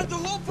is bad! The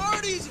whole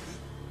party's...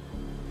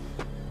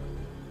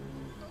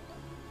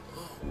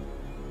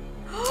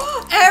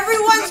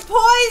 Everyone's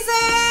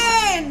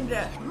poisoned!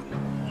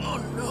 Oh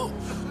no.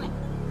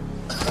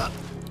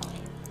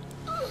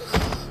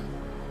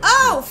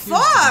 Oh,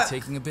 fuck!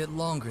 Taking a bit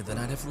longer than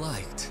I'd have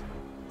liked.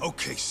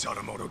 Okay,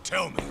 Sadamoto,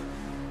 tell me.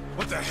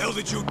 What the hell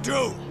did you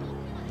do?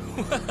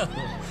 Well,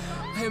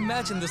 I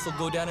imagine this will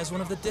go down as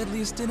one of the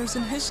deadliest dinners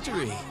in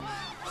history.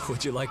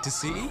 Would you like to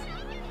see?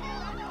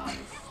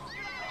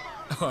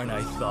 Aren't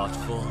I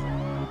thoughtful?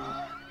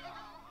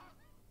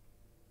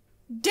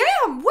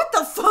 Damn, what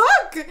the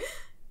fuck?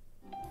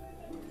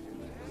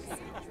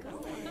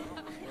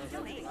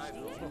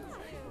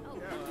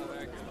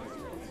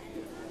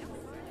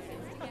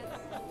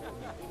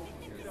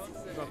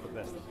 Not the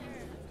best.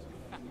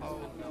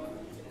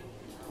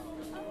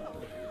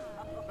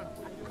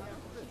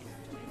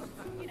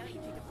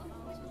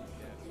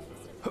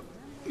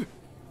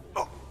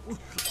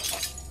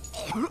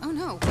 Oh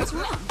no, what's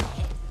wrong?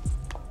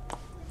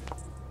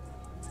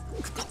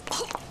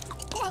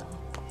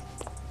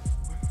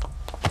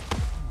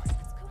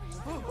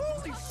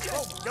 Holy shit!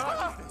 Oh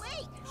god!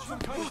 Wait! Some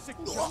kind of sick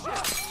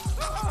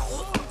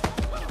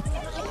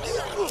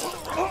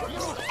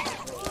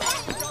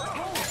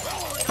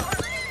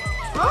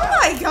Oh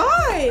my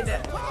god!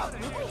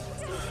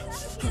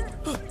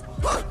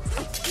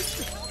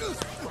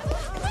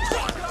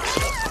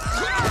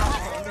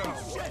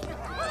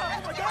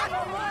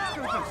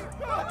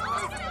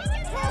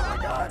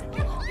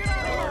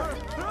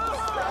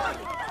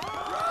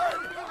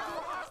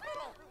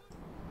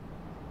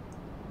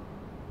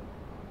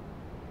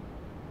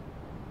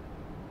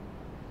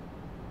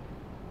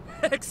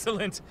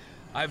 Excellent!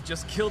 I've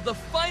just killed the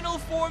final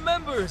 4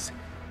 members!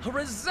 A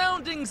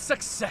resounding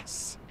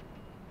success!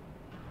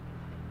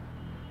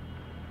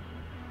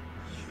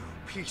 You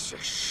piece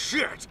of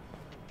shit!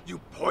 You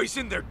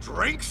poisoned their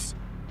drinks?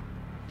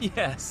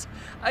 Yes,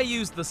 I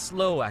used the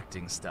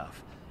slow-acting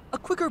stuff. A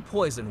quicker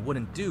poison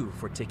wouldn't do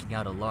for taking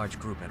out a large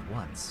group at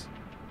once.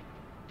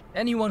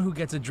 Anyone who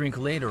gets a drink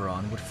later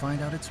on would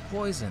find out it's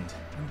poisoned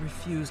and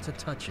refuse to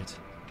touch it.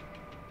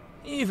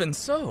 Even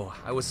so,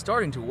 I was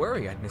starting to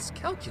worry I'd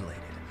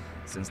miscalculated,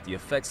 since the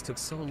effects took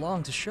so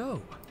long to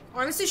show.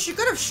 Honestly, she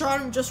could have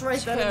shot him just right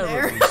then and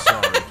there. Terribly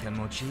sorry,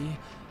 Kenmochi.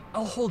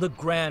 I'll hold a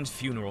grand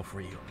funeral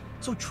for you,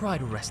 so try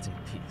to rest in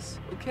peace,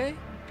 okay?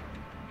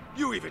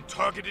 You even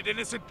targeted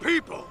innocent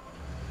people!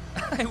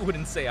 I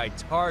wouldn't say I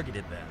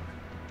targeted them.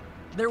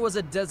 There was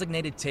a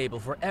designated table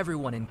for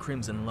everyone in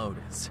Crimson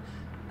Lotus.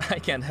 I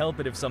can't help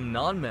it if some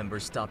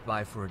non-members stopped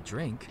by for a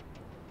drink.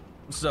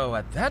 So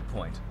at that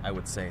point, I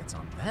would say it's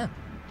on them.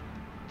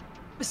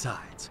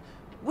 Besides,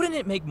 wouldn't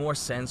it make more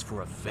sense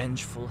for a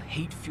vengeful,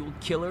 hate-fueled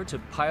killer to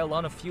pile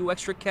on a few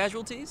extra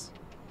casualties?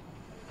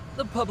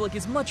 The public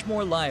is much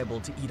more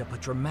liable to eat up a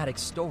dramatic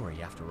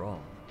story after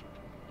all.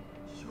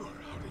 You're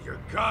out of your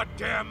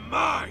goddamn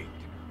mind!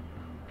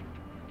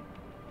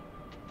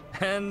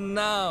 And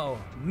now,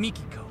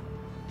 Mikiko,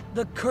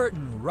 the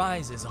curtain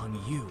rises on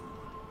you.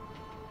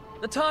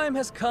 The time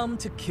has come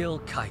to kill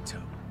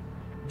Kaito.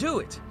 Do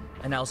it,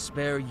 and I'll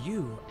spare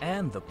you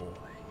and the boy.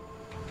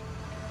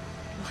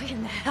 Why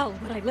in the hell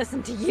would I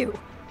listen to you?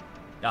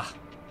 Ah,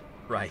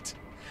 right.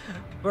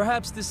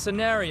 Perhaps this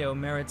scenario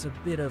merits a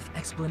bit of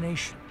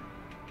explanation.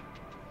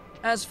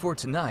 As for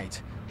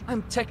tonight,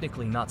 I'm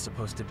technically not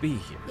supposed to be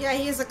here. Yeah,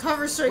 he has a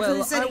cover story because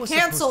he said I he was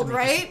canceled, supposed to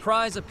make a right?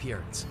 surprise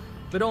appearance,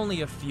 but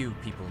only a few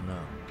people know.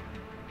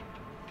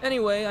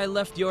 Anyway, I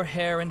left your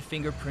hair and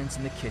fingerprints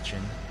in the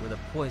kitchen where the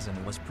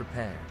poison was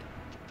prepared.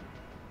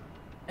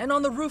 And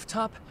on the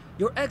rooftop,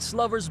 your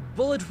ex-lover's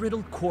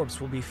bullet-riddled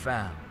corpse will be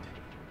found.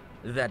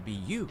 That'd be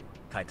you,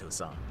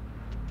 Kaito-san.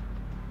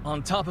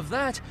 On top of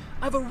that,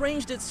 I've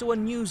arranged it so a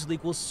news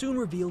leak will soon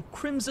reveal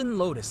Crimson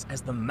Lotus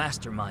as the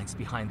masterminds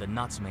behind the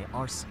Natsume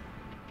arson.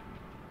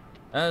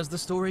 As the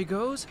story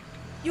goes,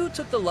 you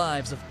took the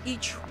lives of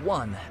each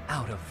one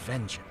out of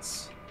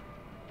vengeance.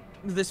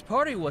 This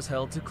party was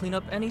held to clean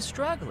up any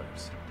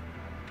stragglers.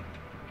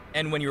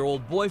 And when your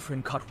old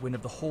boyfriend caught wind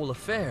of the whole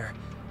affair,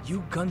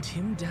 you gunned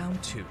him down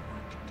too.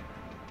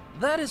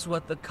 That is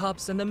what the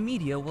cops and the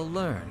media will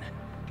learn.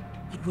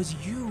 It was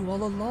you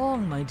all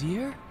along, my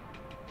dear.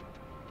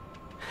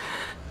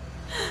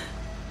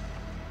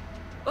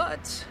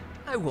 But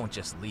I won't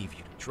just leave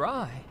you to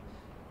dry.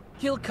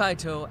 Kill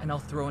Kaito and I'll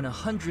throw in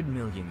 100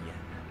 million yen.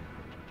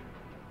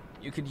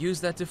 You could use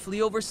that to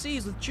flee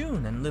overseas with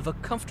June and live a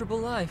comfortable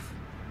life.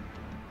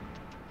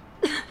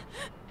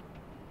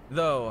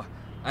 Though,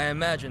 I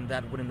imagine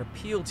that wouldn't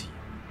appeal to you.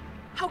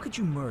 How could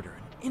you murder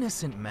an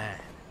innocent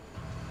man?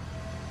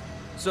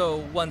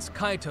 So, once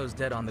Kaito's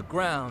dead on the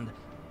ground,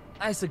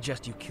 I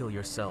suggest you kill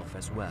yourself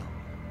as well.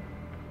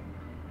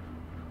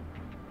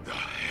 The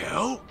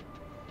hell?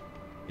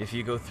 If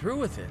you go through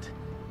with it,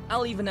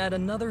 I'll even add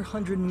another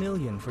 100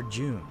 million for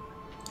June.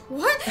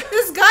 What?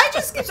 This guy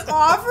just keeps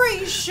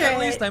offering shit. At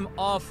least I'm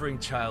offering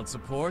child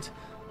support.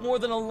 More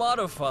than a lot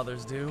of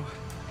fathers do.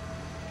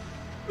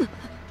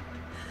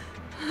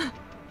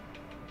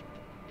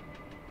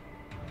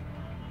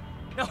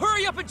 Now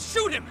hurry up and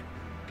shoot him!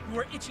 You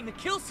were itching to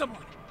kill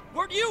someone,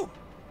 weren't you?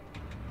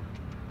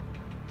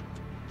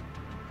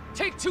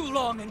 Take too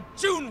long and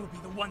June will be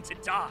the one to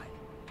die.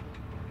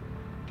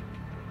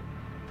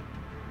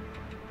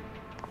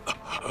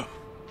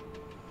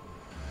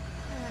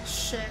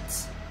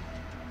 Shit.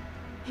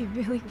 He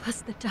really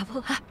was the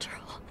devil after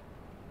all.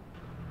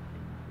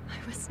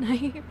 I was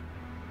naive.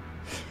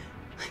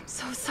 I'm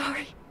so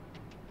sorry.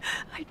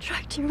 I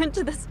dragged you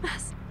into this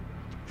mess.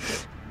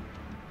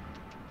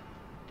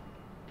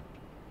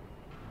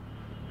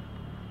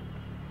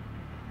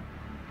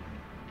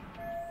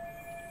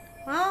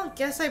 Well,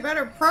 guess I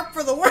better prep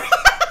for the worst.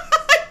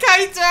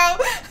 Kaito!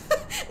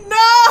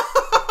 No!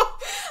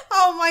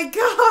 Oh my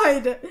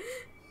god!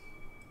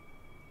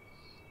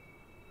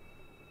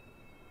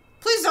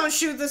 Please don't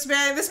shoot this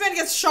man. This man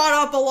gets shot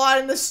up a lot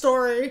in this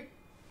story.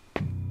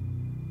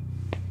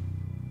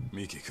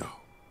 Mikiko.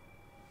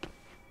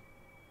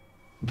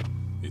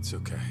 It's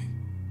okay.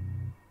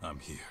 I'm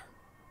here.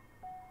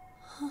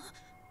 Huh?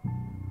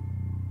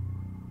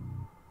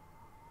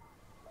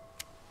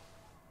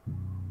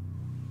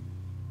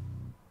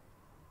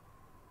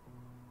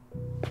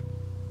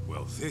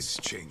 Well, this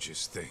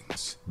changes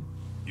things.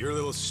 Your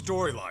little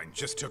storyline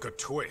just took a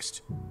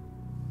twist.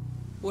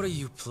 What are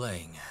you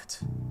playing at?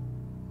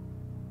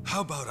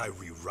 How about I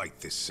rewrite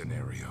this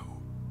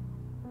scenario?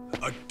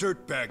 A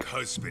dirtbag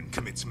husband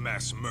commits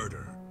mass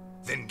murder,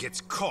 then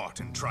gets caught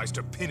and tries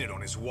to pin it on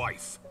his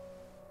wife.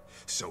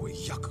 So a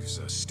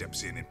Yakuza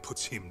steps in and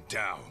puts him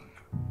down.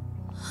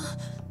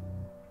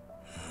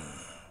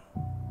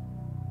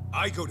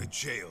 I go to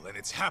jail and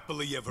it's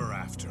happily ever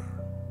after.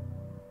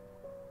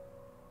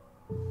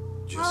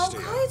 Just stay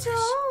out of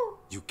this.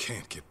 You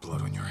can't get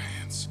blood on your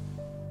hands.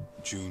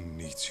 June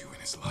needs you in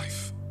his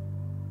life.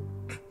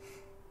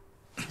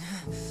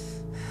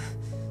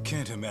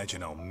 Can't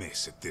imagine I'll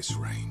miss at this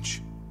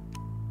range.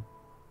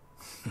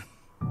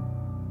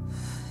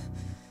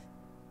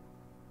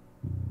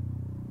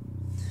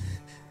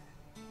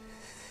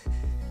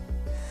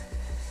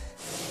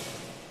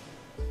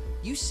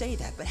 You say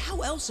that, but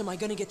how else am I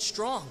gonna get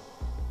strong?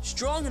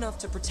 Strong enough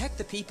to protect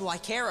the people I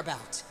care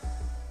about.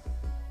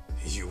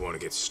 You want to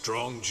get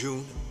strong,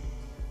 June?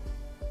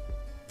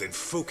 Then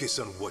focus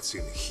on what's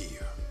in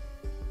here.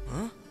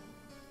 Huh?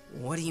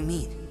 What do you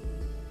mean?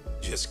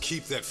 Just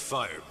keep that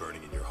fire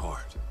burning in your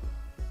heart,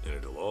 and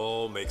it'll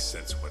all make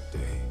sense one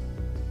day.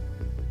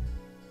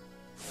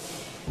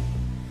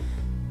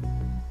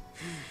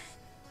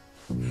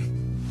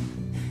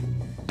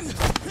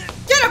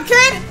 Get him,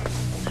 kid!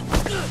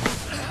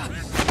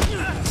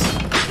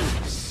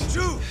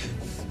 June!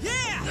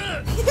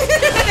 Yeah!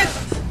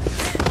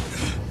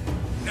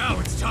 Now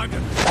it's time to...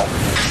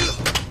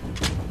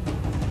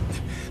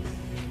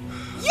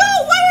 Yo,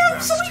 why are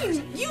you so mean?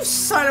 You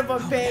son of a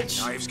bitch!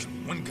 How many knives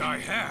can one guy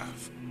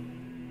have?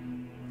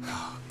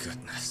 Oh,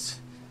 goodness.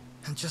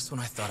 And just when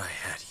I thought I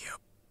had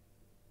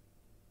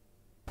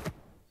you.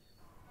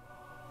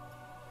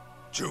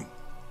 June,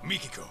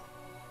 Mikiko,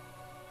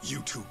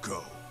 you two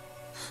go.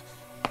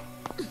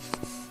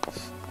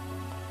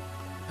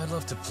 I'd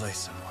love to play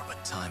some more,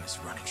 but time is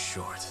running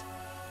short.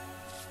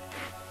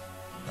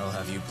 I'll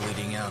have you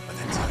bleeding out by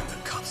the time the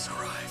cops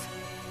arrive.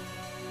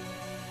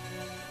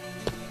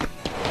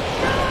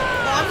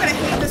 Oh, I'm gonna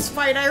hate this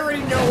fight, I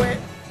already know it.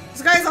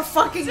 This guy's a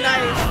fucking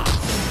knife.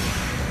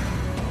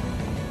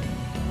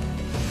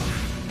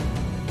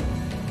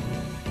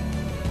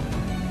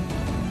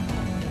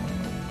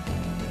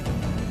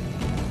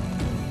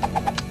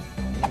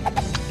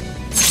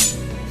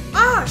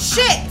 Ah,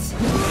 shit!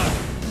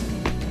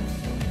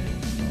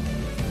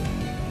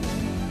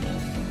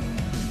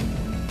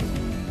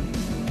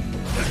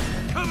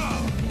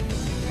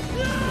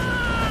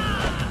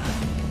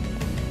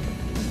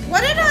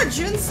 What did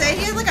Jun say?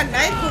 He had like a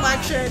knife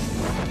collection.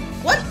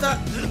 What the?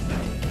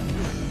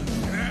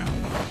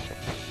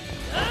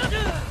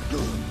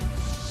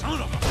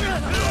 Son of a...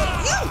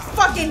 You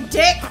fucking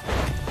dick!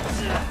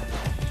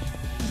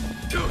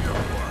 Do your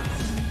work.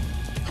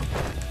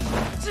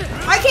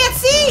 I can't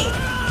see!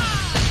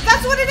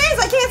 That's what it is!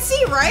 I can't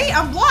see, right?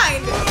 I'm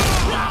blind!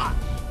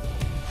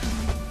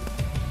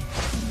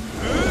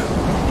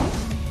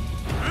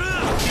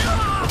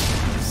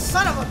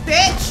 Son of a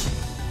bitch!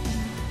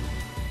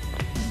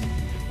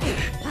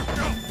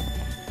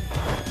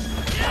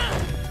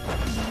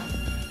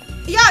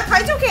 Yeah,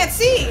 Kaito can't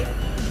see!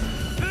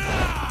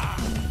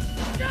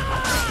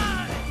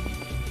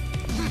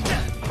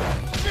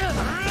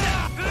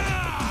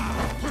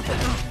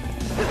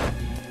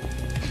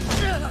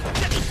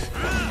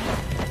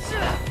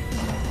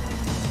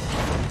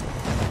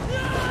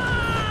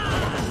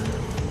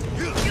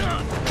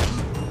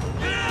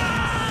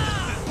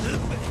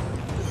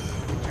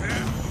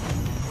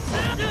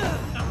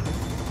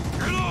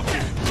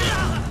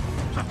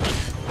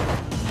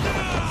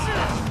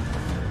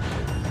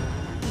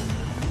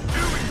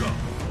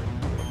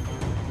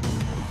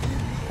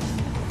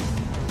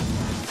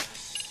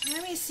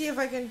 See if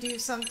I can do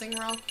something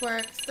real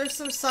quick. There's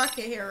some sake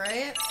here,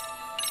 right?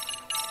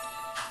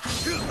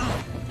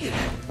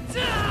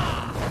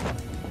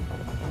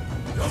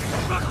 Don't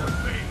fuck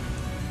with me.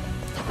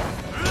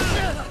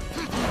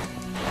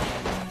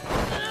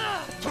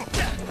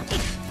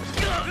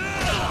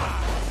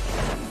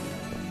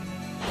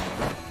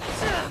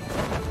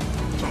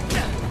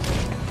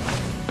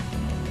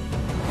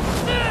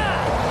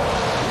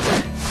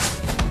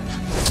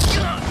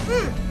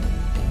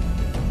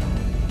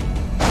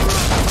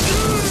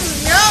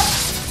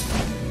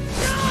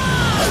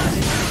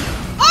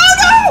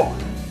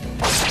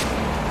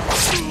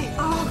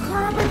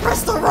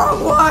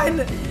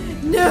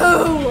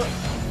 No!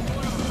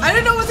 I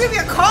didn't know it was gonna be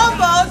a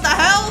combo, what the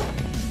hell?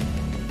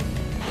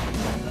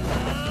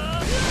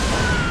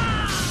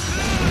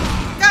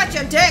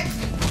 Gotcha, dick!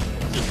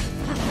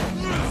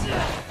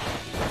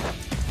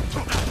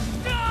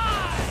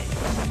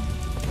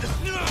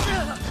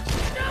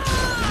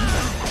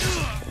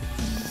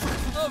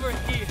 Over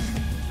here.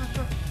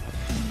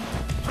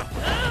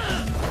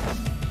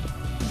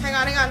 Hang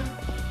on, hang on.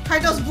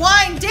 Kaito's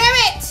blind, damn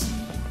it!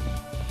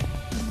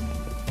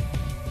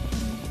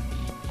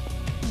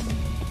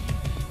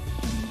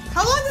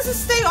 How long does it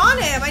stay on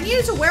him? I need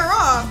it to wear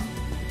off.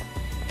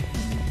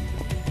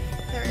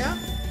 There we go.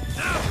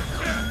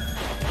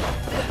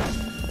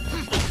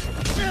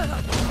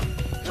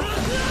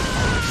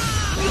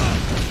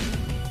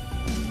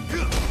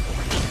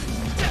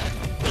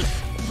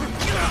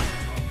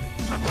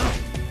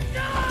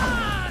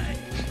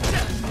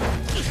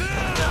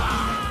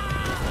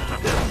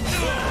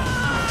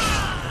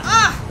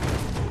 Ah!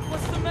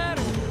 What's the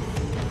matter?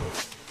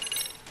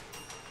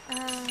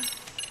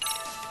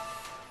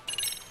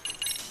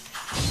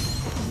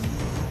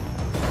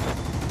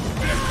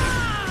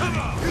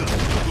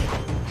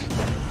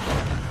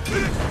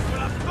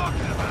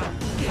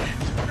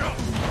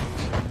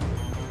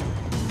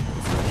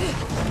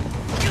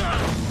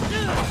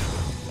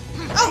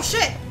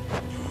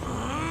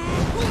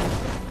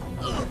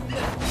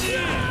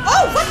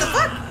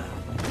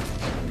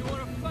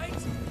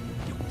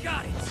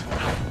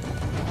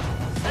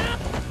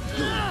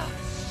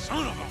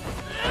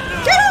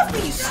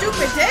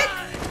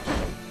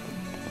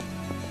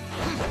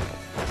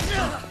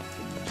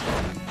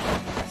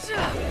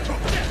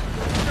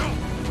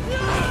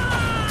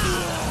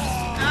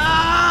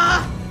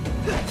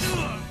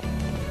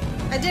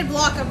 That did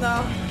block him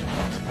though.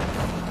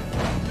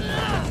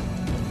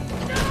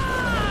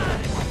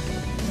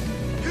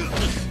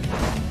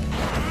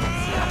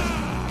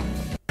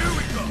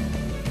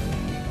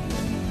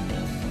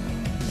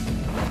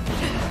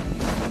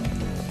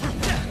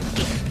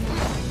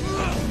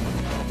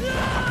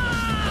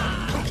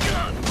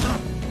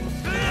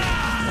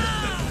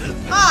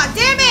 Ah,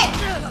 damn it!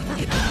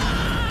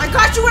 I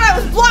got you when I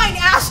was blind,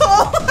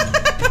 asshole!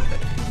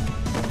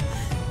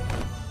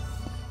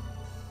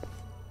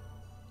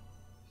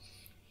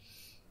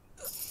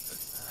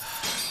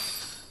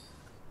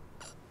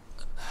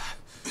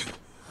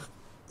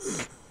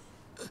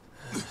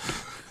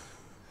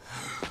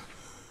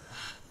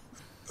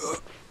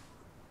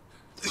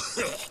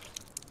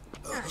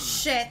 Oh,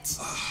 shit.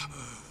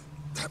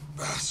 That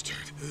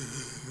bastard.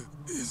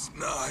 His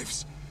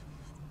knives.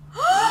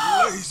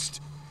 Laced.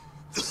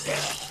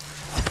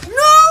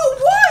 No!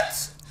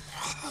 What?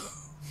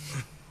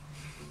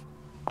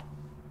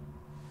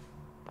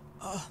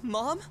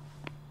 Mom?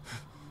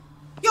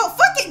 Yo,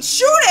 fucking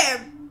shoot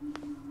him!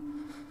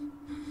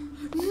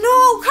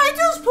 No!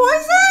 Kaito's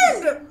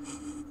poisoned!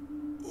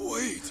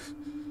 Wait.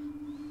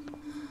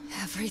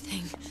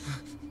 Everything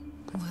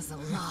was a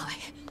lie.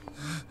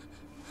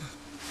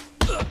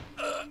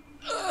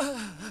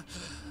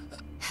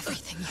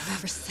 Everything you've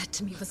ever said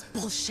to me was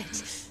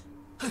bullshit.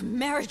 Our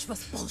marriage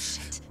was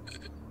bullshit.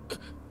 I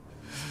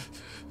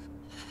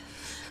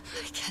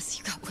guess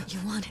you got what you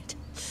wanted.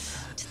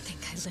 To think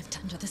I lived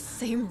under the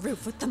same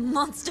roof with the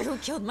monster who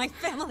killed my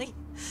family.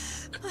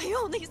 My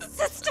only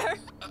sister!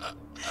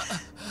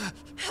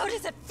 How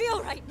does it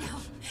feel right now?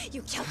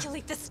 You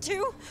calculate this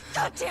too?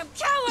 Goddamn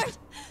coward!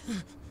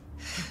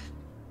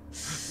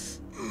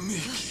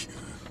 Miki,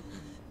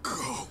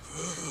 go.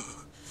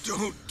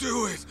 Don't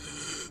do it.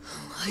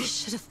 I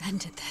should have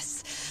ended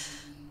this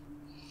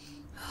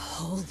a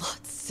whole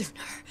lot sooner.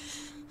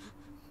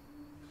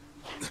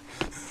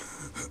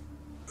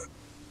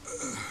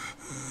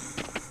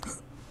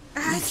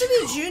 It has to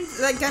be June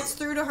that gets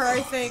through to her,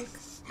 I think.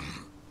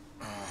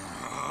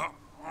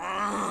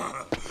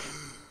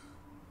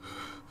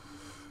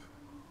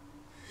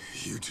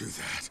 You do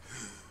that,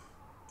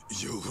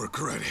 you'll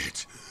regret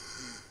it.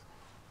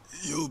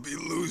 You'll be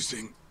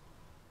losing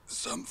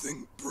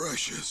something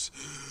precious.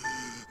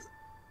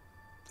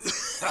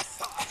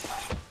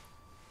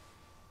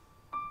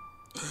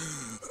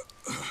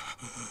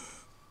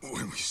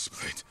 When we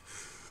split,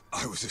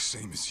 I was the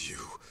same as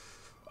you.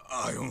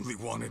 I only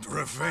wanted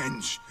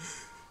revenge.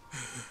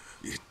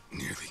 It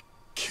nearly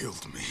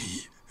killed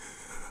me.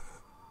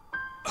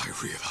 I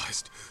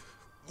realized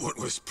what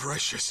was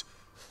precious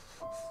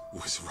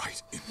was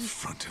right in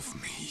front of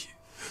me.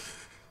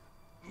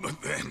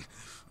 But then,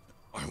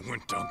 I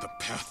went down the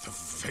path of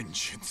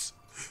vengeance.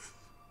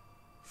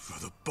 For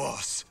the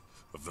boss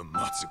of the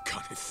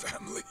Matsukane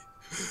family.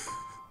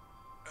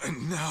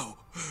 And now,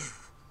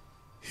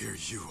 here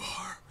you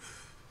are,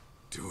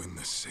 doing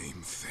the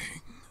same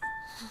thing.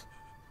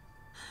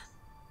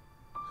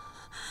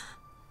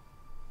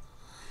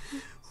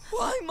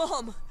 Why,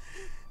 Mom?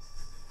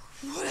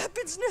 What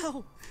happens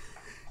now?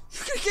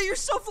 You're gonna get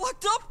yourself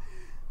locked up?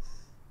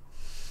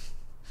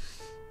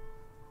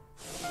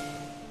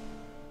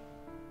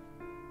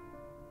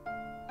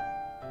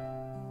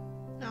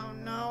 Oh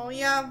no,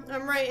 yeah,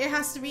 I'm right. It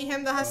has to be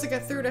him that has to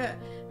get through to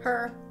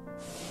her.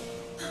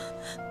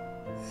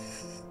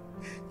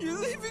 You're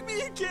leaving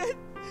me again?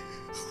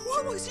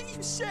 What was it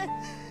you said?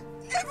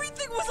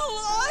 Everything was a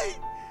lie!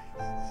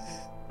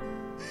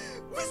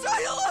 Was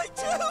I a lie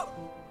too?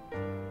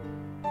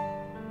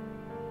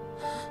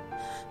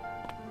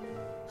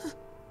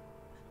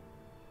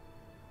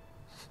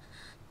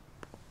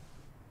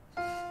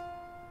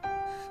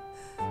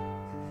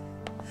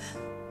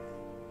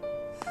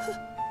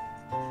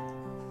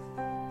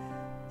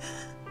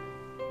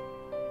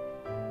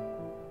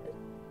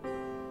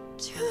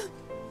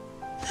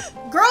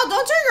 Girl,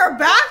 don't turn your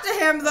back to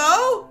him,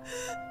 though!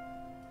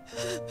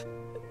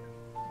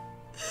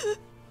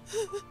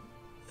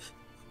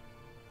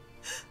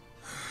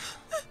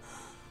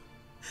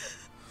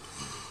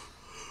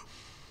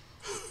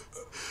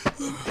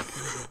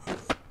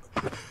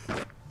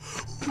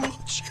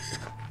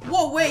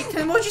 Whoa, wait,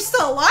 Kamurocho's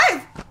still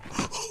alive?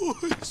 Who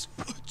is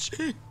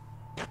watching?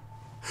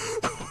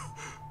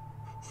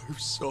 I'm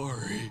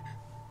sorry.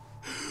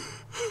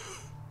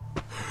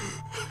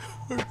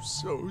 I'm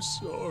so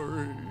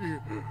sorry.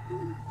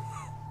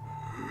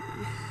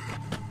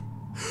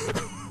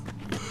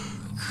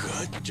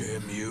 God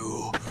damn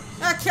you.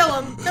 Ah, kill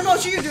him.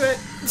 Kamurocho, you do it.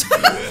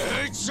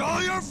 It's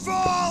all your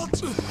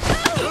fault!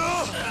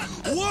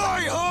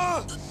 Why,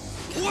 huh?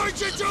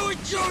 Why'd you do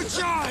it,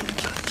 Joe-chan?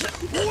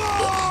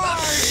 Why?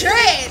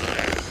 Shit!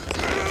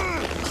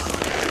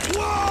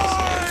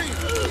 Why?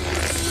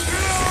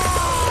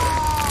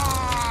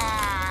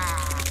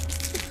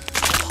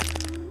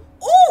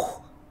 Ooh!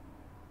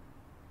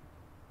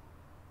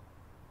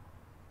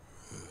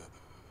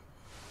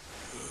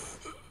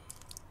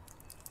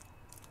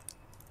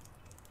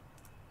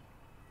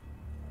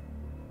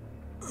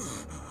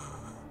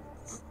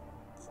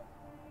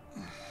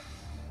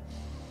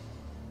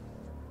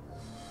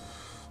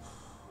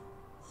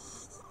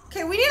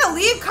 we need to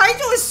leave?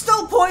 Kaito is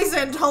still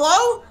poisoned.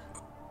 Hello?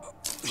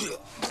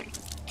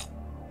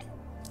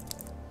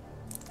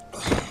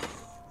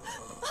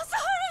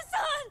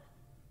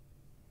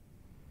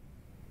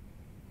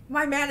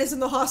 My man is in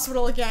the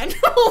hospital again.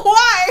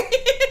 Why?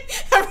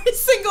 Every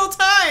single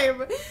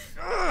time.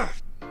 Ugh,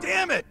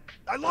 damn it!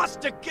 I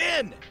lost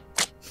again!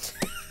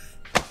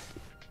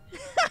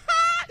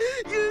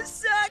 You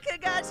suck,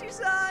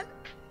 Higashi-san!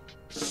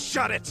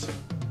 Shut it!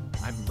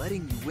 I'm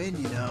letting you win,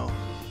 you know.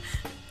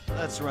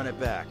 Let's run it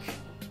back.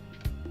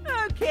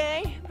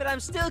 Okay, but I'm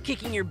still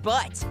kicking your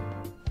butt.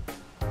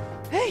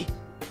 Hey!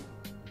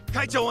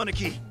 Kaito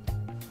Aniki!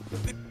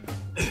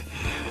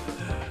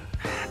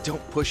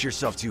 Don't push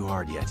yourself too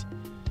hard yet.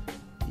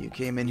 You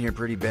came in here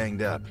pretty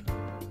banged up.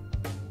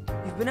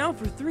 You've been out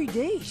for 3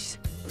 days.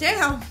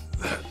 Damn.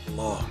 That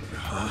long,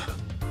 huh?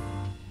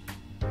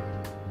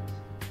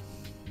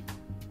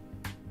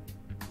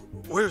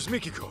 Where's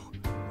Mikiko?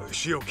 Is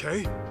she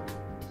okay?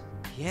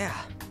 Yeah,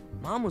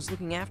 Mom was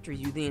looking after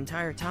you the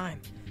entire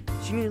time.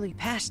 She nearly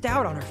passed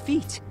out on her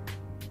feet.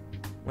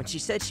 When she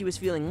said she was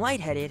feeling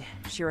lightheaded,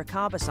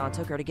 Shirakawa-san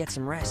took her to get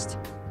some rest.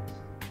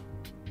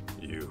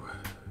 You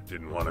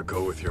didn't want to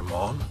go with your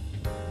mom?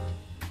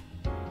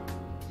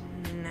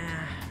 Nah,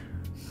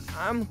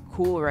 I'm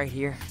cool right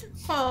here.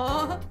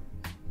 Aww.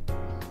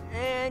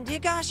 And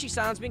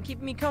Higashi-san's been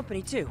keeping me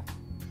company too.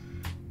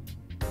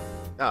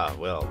 Ah,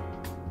 well,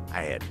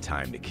 I had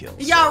time to kill.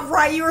 Yeah,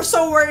 right, you were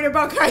so worried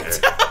about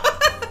Kaito.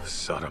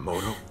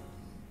 Sadamoto?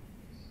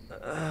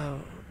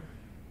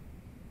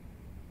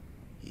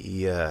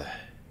 He,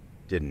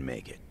 didn't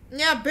make it.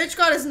 Yeah, bitch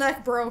got his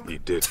neck broke. He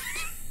didn't.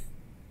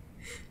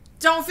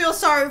 Don't feel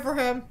sorry for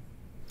him.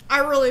 I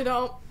really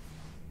don't.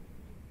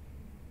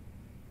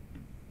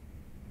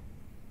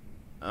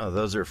 Oh,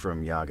 those are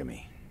from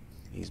Yagami.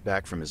 He's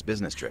back from his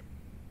business trip.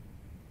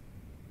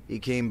 He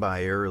came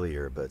by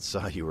earlier, but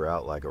saw you were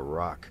out like a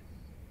rock.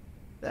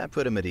 That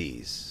put him at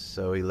ease,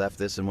 so he left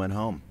this and went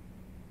home.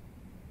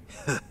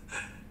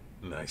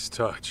 Nice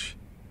touch.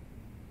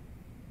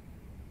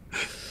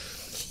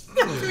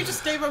 We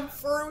just gave him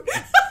fruit.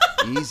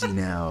 Easy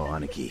now,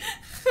 Aniki.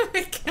 Oh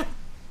my God.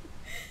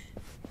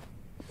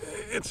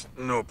 It's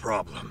no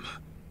problem.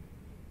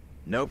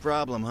 No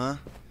problem, huh?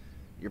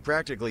 You're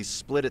practically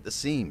split at the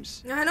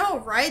seams. I know,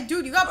 right?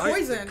 Dude, you got I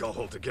poisoned. think I'll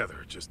hold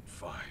together just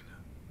fine.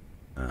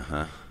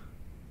 Uh-huh.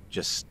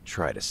 Just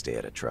try to stay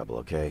out of trouble,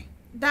 okay?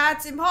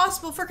 That's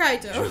impossible for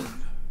Kaito. Jin,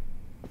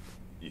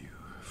 you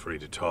free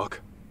to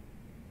talk?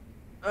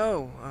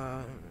 Oh,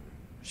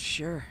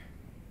 sure.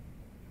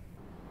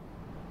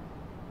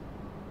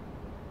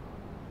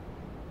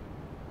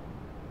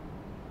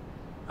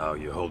 How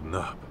you holding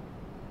up?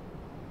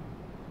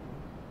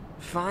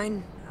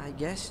 Fine, I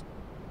guess.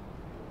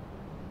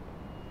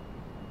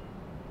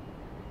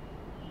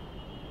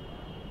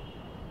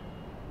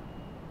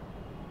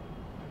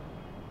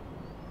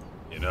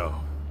 You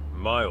know,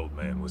 my old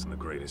man wasn't the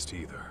greatest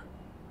either.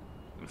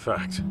 In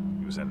fact,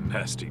 he was a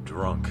nasty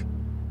drunk.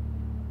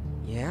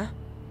 Yeah?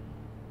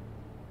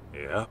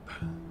 Yep.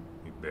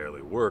 He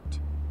barely worked.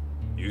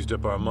 Used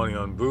up our money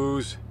on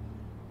booze,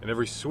 and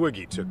every swig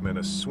he took meant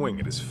a swing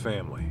at his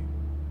family.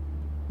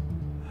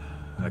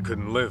 I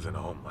couldn't live in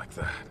a home like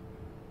that.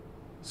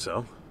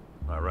 So,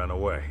 I ran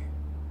away.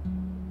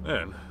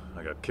 Then,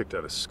 I got kicked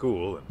out of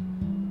school,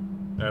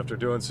 and after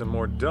doing some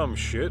more dumb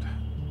shit,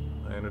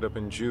 I ended up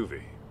in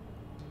juvie.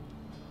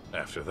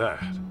 After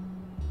that,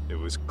 it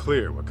was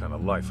clear what kind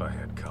of life I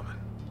had coming.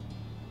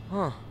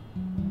 Huh.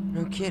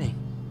 No kidding.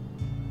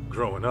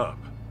 Growing up,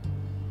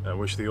 I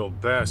wish the old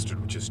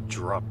bastard would just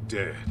drop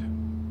dead.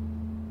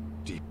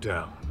 Deep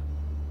down,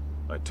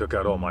 I took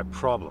out all my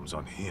problems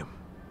on him.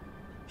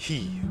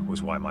 He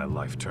was why my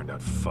life turned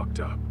out fucked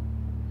up.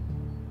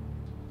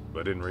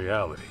 But in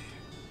reality,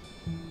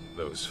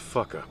 those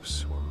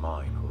fuck-ups were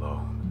mine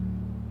alone.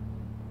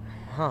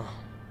 Huh.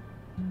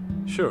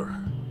 Sure,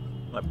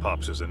 my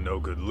pops was a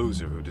no-good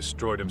loser who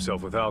destroyed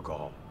himself with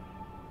alcohol.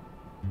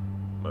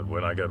 But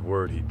when I got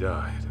word he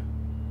died,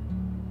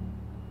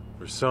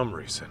 for some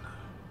reason,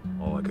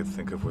 all I could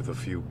think of were the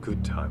few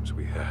good times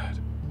we had.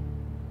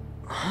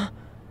 Huh?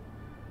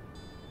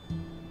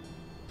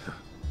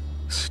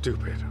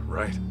 Stupid,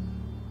 right?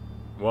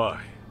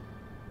 Why?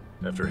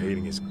 After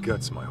hating his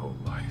guts my whole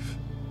life.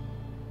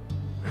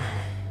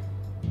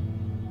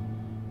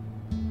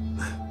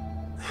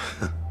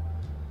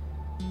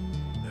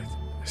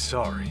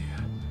 Sorry.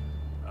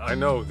 I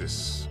know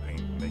this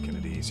ain't making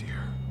it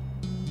easier.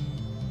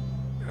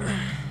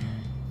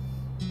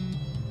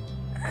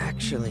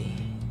 Actually,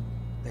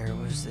 there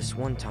was this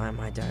one time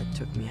my dad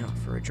took me out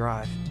for a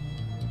drive.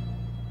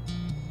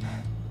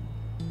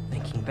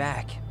 Thinking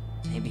back,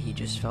 maybe he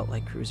just felt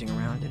like cruising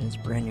around in his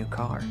brand new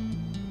car.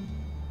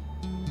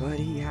 But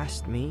he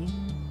asked me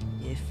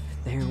if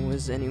there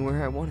was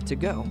anywhere I wanted to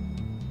go.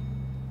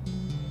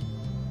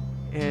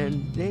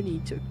 And then he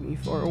took me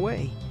far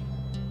away,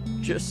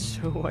 just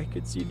so I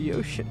could see the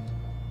ocean.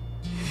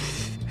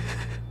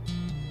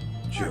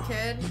 Joe,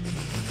 kid.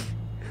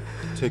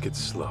 Take it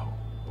slow,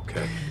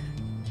 okay?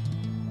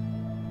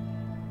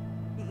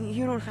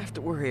 You don't have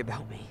to worry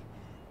about me.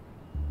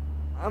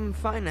 I'm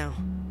fine now.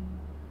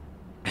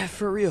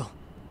 For real.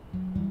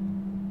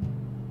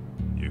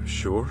 You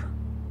sure?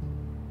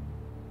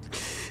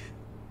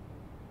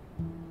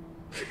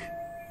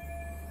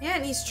 Yeah,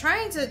 and he's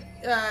trying to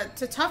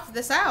tough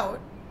this out.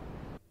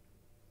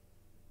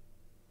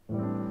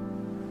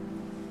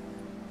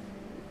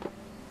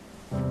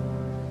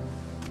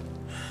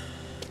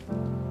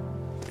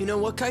 You know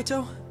what,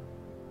 Kaito?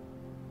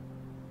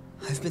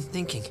 I've been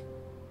thinking.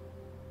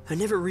 I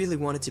never really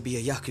wanted to be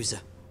a Yakuza.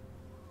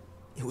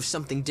 It was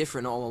something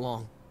different all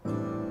along.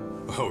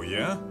 Oh,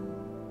 yeah?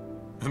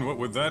 And what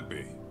would that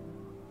be?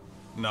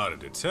 Not a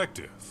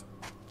detective.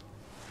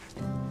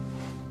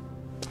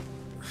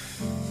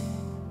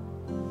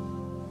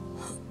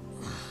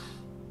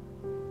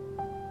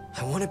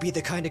 I want to be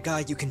the kind of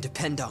guy you can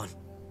depend on.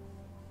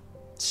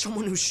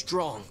 Someone who's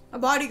strong. A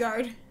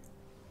bodyguard.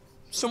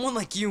 Someone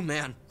like you,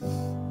 man.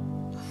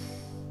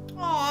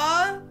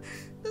 Aww.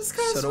 That's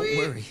kind of So sweet.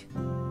 don't worry.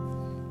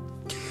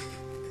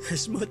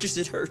 As much as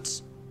it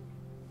hurts,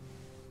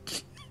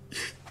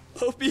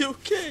 I'll be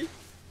okay.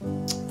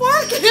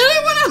 Bark! I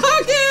didn't want to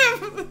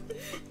hug him!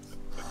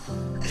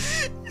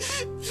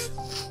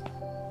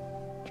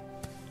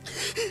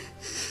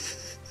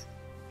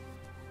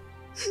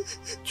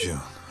 June.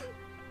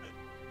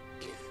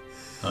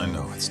 I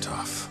know it's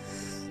tough.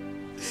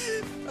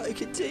 I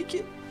can take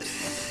it.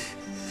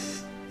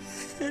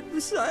 And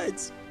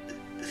besides,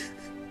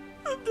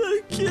 I'm not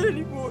a kid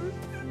anymore.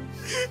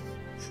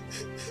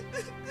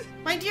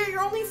 My dear,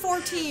 you're only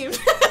 14.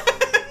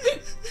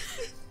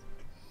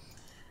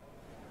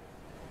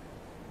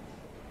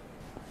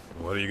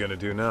 What are you gonna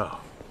do now?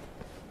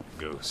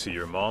 Go see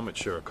your mom at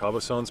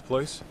Shirakawa-san's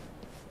place?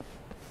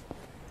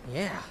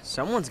 Yeah,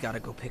 someone's gotta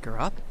go pick her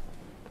up.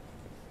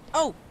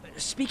 Oh,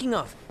 speaking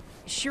of,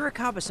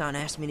 Shirakawa-san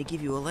asked me to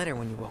give you a letter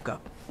when you woke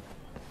up.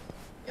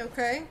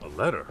 Okay. A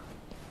letter?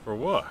 For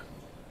what?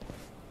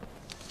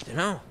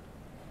 Dunno.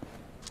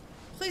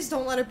 Please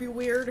don't let it be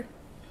weird.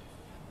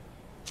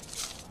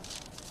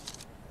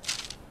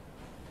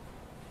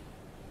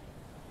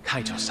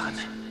 Kaito-san,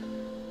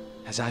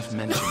 as I've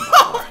mentioned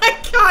Oh my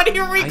god,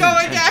 here we go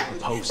I intend again! to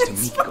propose to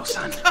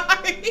Mikiko-san.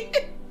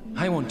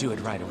 I won't do it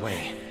right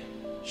away.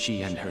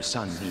 She and her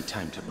son need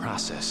time to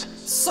process.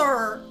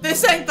 Sir,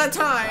 this ain't the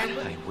time.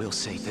 I will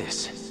say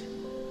this.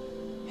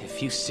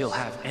 If you still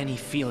have any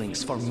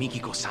feelings for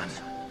Mikiko-san,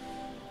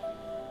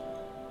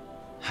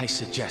 I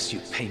suggest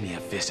you pay me a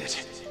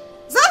visit.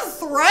 Is that a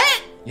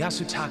threat?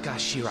 Yasutaka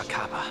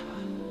Shirakawa.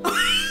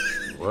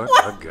 What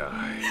a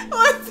guy.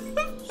 What?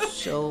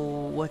 So,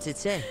 what's it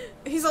say?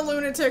 He's a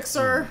lunatic,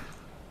 sir.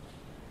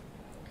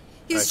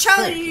 He's I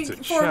think challenging it's a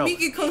for challenge.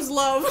 Mikiko's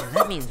love.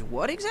 That means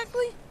what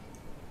exactly?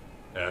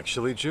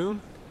 Actually,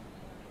 June,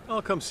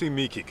 I'll come see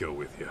Mikiko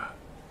with you.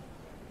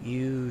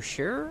 You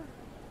sure?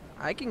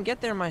 I can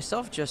get there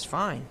myself just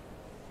fine.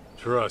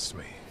 Trust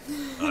me,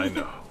 I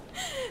know.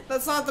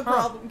 That's not the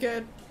problem,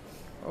 kid.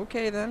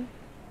 Okay then.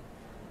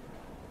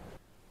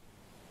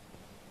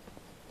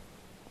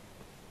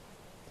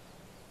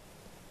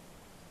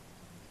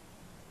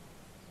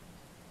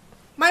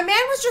 My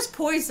man was just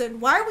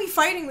poisoned. Why are we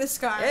fighting this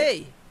guy?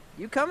 Hey,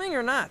 you coming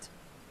or not?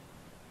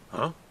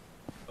 Huh?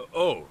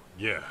 Oh,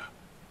 yeah.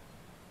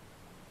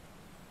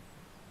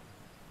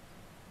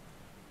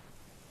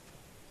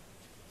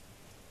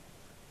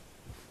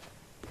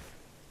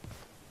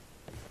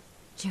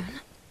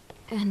 June?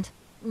 And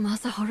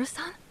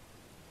Masaharu-san?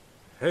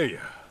 Hey,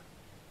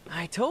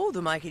 I told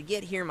him I could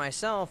get here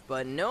myself,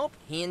 but nope,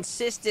 he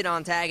insisted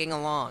on tagging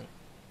along.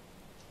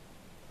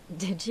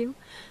 Did you?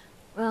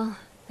 Well,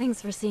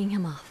 thanks for seeing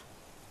him off.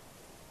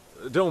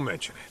 don't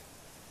mention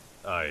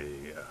it. I,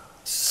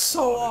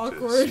 So wanted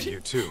to awkward. see you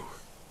too.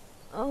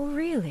 Oh,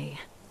 really?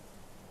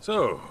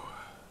 So,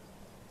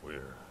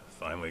 we're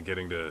finally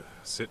getting to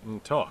sit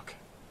and talk.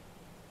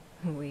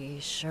 We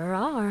sure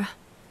are.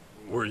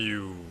 Were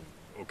you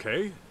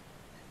okay?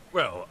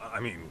 Well,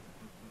 I mean,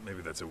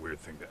 maybe that's a weird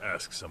thing to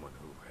ask someone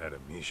who had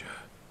amnesia.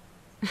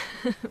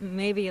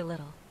 Maybe a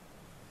little.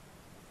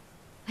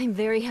 I'm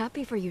very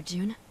happy for you,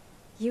 June.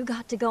 You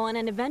got to go on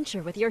an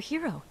adventure with your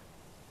hero.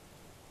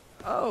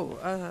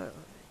 Oh,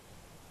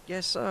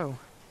 guess so.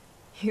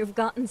 You've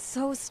gotten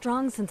so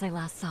strong since I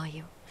last saw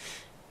you.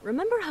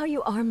 Remember how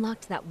you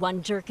arm-locked that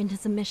one jerk into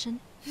submission?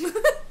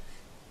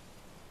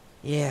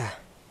 Yeah.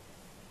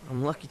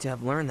 I'm lucky to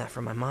have learned that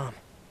from my mom.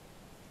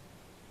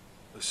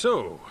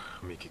 So,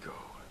 Mikiko,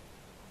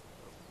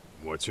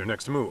 what's your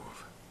next move?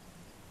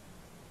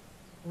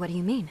 What do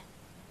you mean?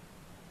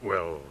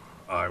 Well,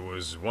 I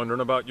was wondering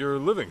about your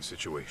living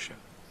situation.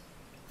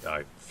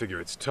 I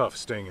figure it's tough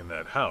staying in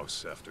that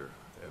house after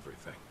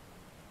everything.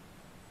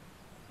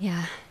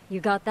 Yeah, you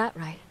got that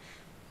right.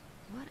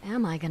 What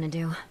am I gonna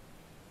do?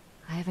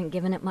 I haven't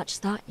given it much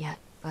thought yet,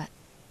 but...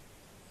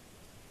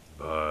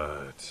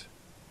 But...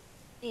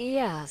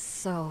 Yeah,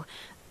 so...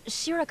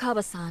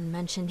 Shirakawa-san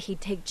mentioned he'd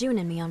take June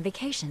and me on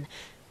vacation.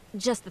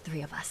 Just the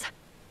three of us.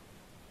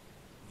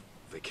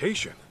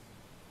 Vacation?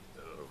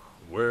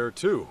 Where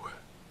to?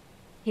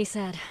 He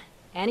said,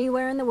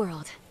 anywhere in the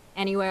world.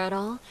 Anywhere at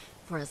all,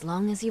 for as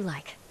long as you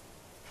like.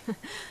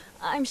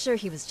 I'm sure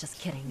he was just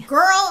kidding.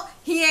 Girl,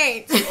 he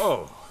ain't.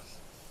 Oh.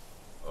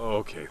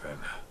 Okay, then.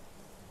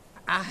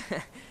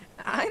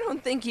 I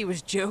don't think he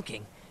was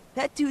joking.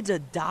 That dude's a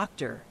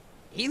doctor.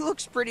 He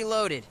looks pretty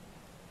loaded.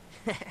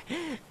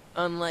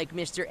 Unlike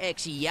Mr.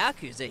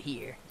 Ex-Yakuza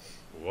here.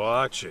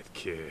 Watch it,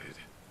 kid.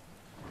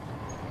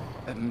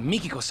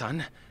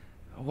 Mikiko-san,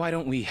 why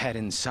don't we head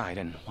inside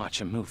and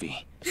watch a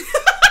movie?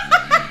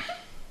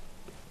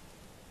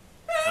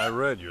 I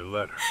read your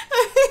letter.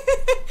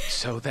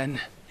 So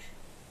then,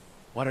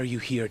 what are you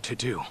here to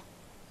do?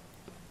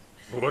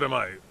 What am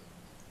I?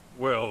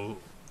 Well...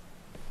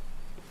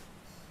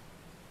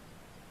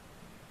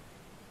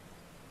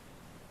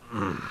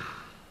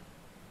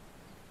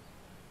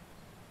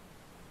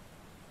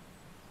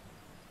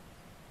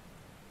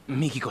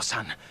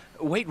 Mikiko-san,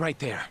 wait right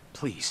there,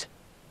 please.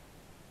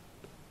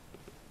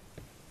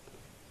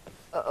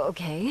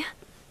 Okay.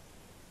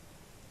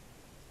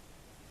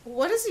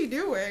 What is he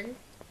doing?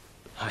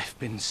 I've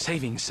been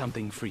saving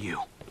something for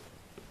you.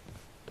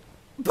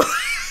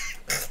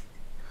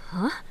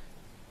 Huh?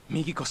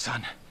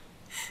 Mikiko-san,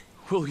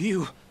 will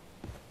you...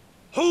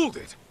 Hold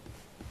it!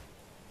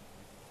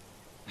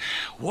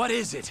 What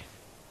is it?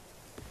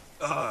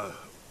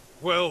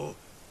 Well...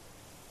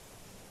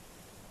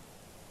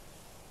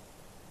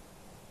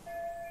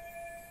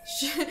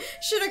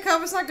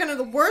 Shunsuke's not gonna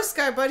the worst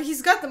guy, but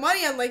he's got the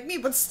money unlike me,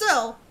 but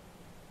still.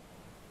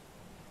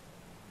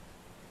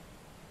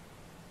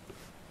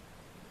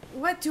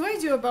 What do I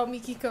do about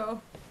Mikiko?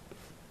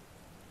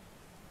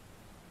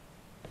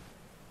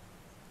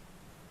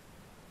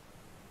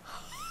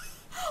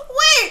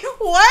 Wait,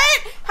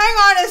 what? Hang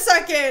on a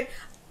second.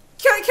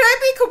 Can I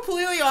be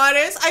completely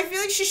honest? I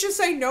feel like she should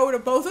say no to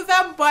both of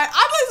them, but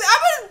I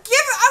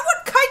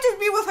want Kaito to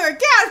be with her.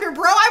 Get out of here,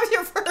 bro. I was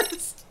here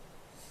first.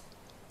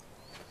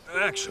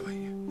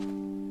 Actually,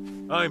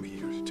 I'm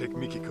here to take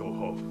Mikiko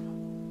home.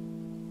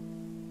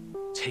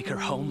 Take her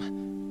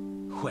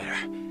home? Where?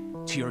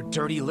 To your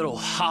dirty little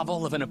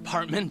hovel of an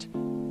apartment?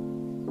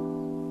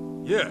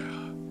 Yeah,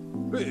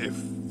 if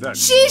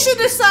that's... She should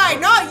decide,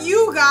 not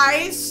you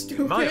guys,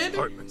 stupid. My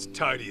apartment's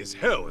tidy as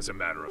hell, as a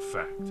matter of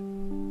fact.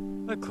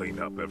 I clean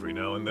up every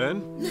now and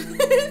then.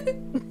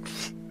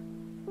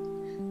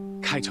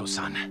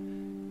 Kaito-san,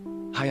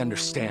 I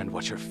understand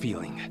what you're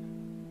feeling.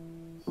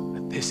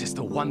 But this is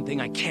the one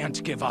thing I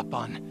can't give up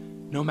on,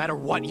 no matter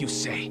what you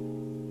say.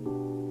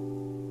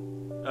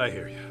 I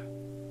hear you.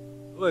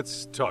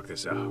 Let's talk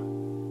this out.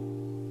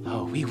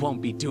 Oh, we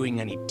won't be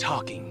doing any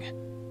talking.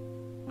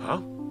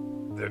 Huh?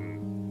 Then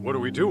what are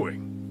we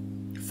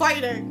doing?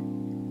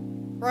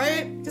 Fighting.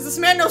 Right? Because this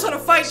man knows how to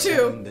fight too.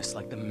 Doing this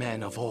like the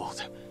men of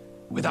old.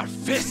 With our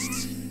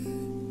fists!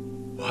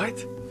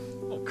 What?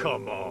 Oh,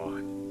 come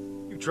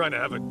on. You trying to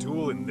have a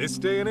duel in this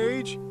day and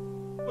age?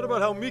 What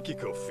about how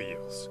Mikiko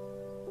feels?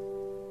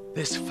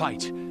 This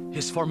fight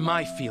is for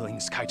my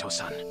feelings,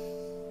 Kaito-san.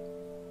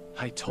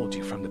 I told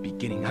you from the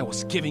beginning I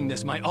was giving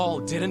this my all,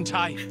 didn't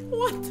I?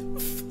 What the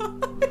fuck?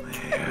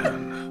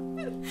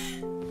 Man.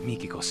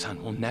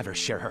 Mikiko-san will never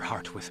share her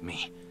heart with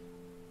me.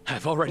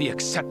 I've already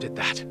accepted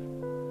that.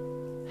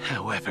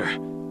 However,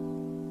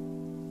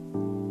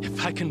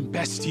 if I can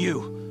best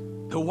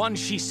you, the one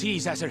she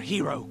sees as her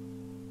hero,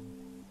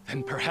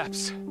 then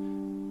perhaps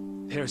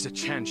there's a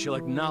chance she'll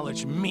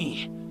acknowledge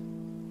me.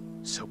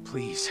 So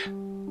please,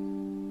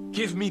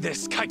 give me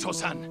this,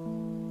 Kaito-san!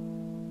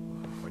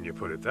 When you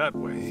put it that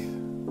way,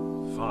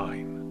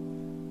 fine.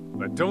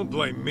 But don't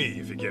blame me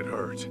if you get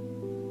hurt.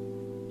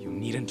 You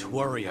needn't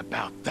worry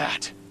about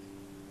that.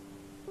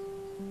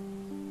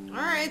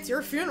 Alright, it's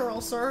your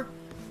funeral, sir.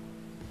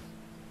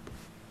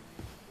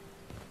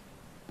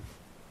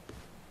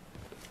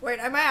 Wait,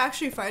 am I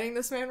actually fighting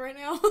this man right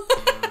now?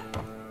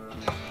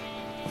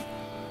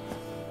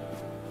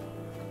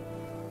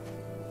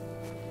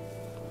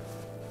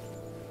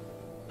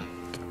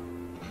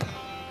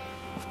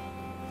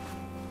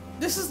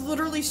 This is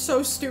literally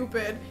so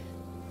stupid.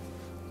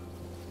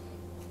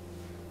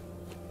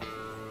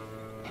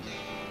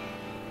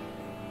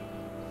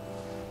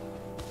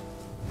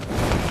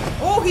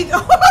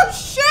 Oh, oh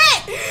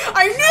shit!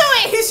 I knew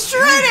it! He's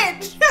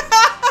shredded!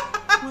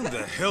 When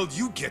the hell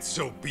you get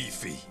so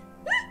beefy?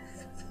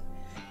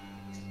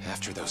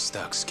 After those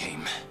thugs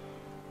came,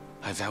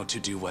 I vowed to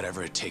do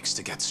whatever it takes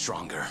to get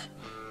stronger.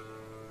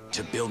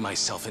 To build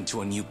myself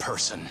into a new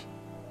person.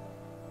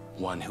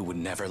 One who would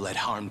never let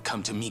harm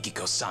come to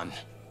Mikiko-san.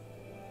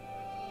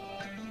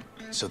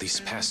 So these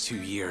past 2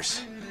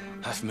 years,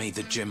 I've made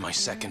the gym my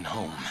second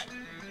home.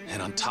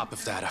 And on top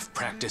of that, I've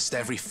practiced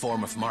every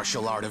form of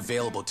martial art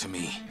available to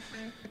me.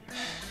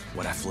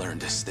 What I've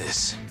learned is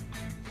this.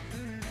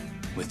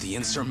 With the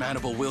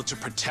insurmountable will to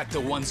protect the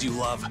ones you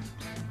love,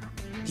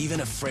 even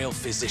a frail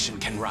physician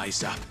can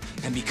rise up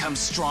and become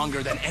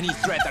stronger than any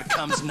threat that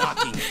comes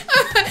knocking.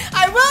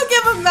 I will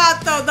give him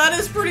that, though. That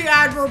is pretty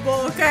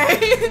admirable,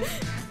 okay?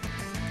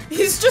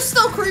 He's just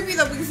still creepy,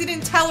 though, because he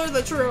didn't tell her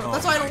the truth.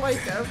 That's why I don't like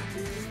him.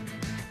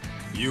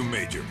 You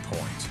made your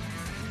point.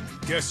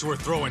 Guess we're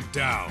throwing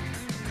down.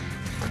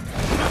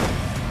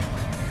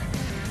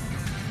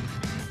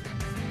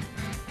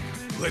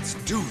 Let's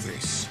do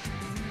this,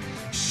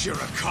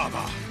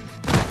 Shirakawa.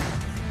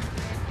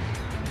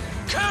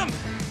 Come!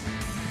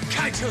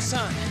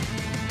 Kaito-san!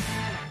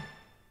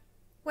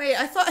 Wait,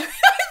 I thought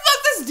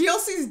this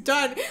DLC's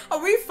done.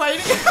 Are we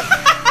fighting?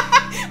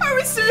 Are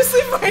we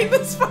seriously fighting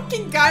this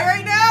fucking guy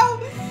right now?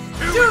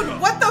 Dude,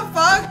 what the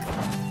fuck?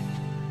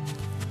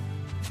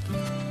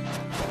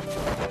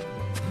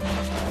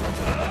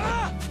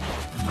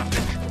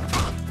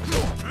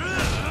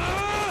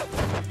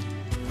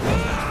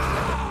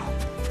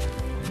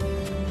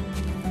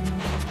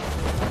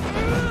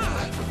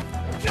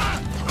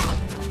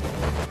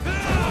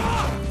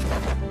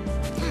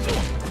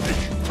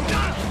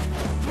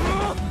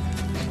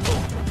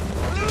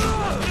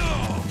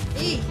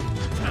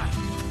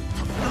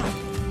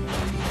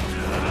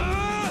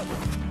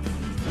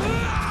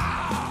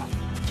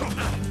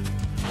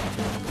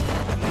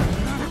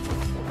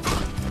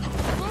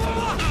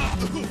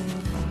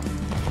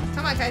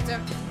 Come on, Kaito.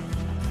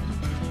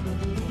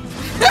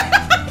 I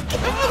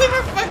can't believe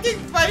we're fucking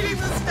fighting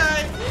this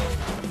guy.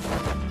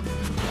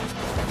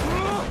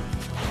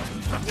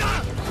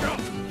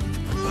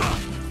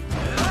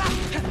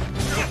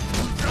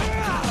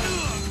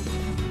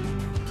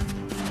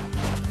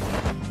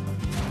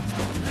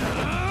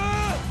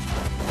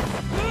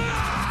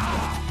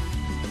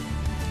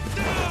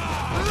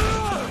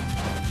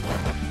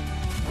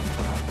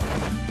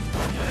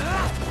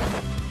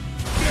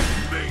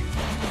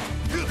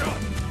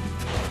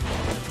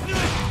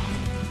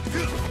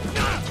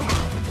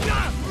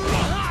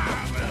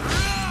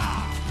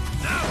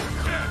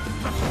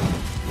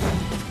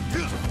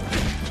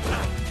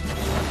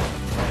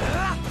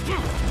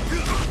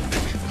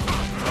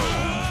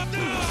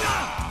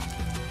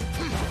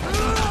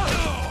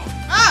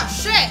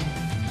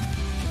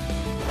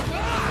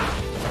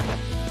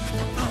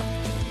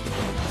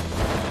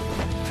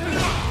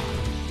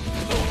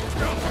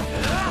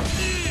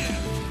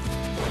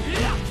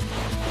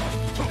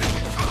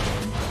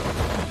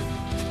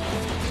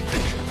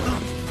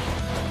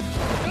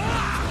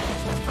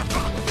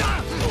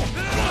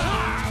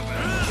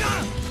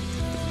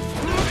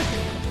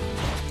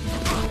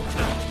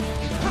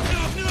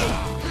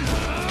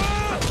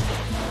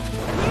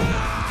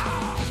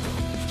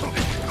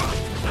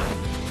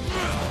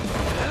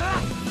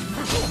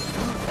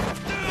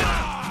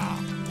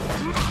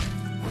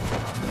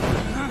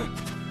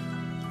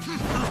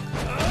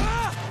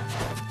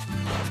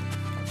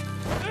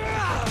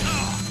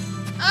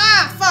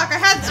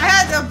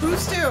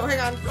 Boost too. Hang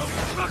on.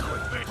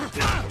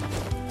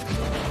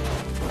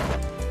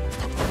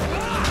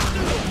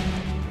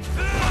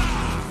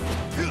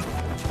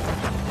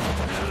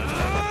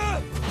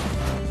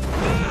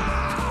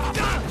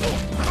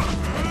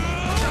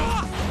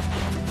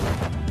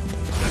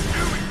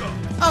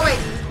 Oh wait.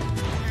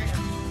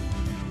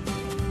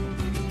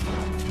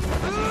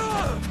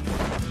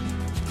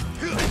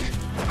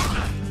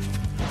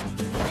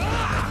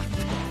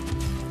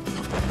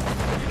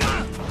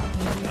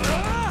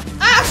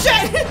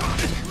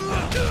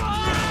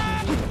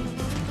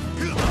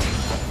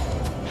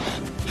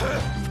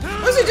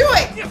 What's he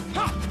doing?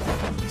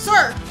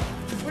 Sir,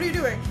 what are you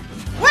doing?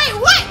 Wait,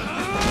 what?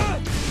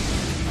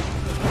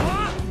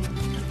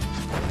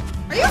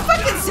 Are you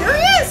fucking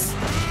serious?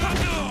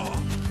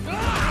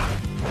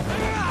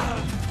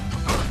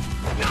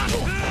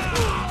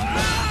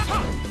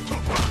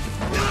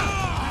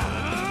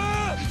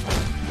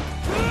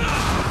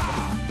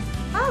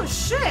 Oh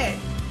shit.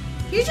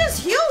 He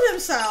just healed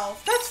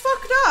himself. That's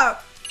fucked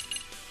up.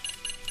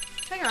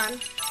 Hang on.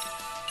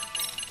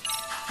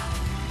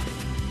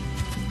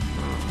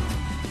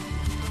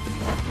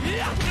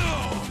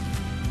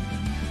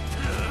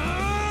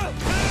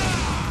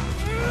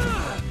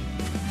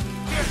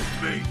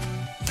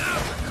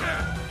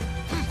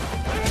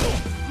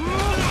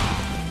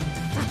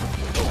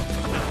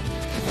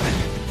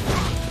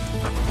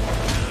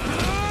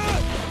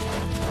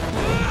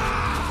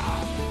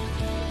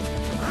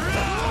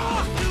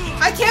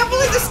 I can't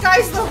believe this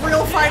guy's the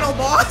real final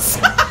boss.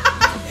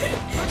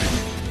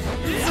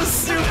 This is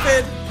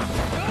stupid.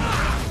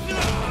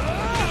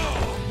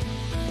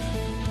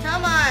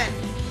 Come on.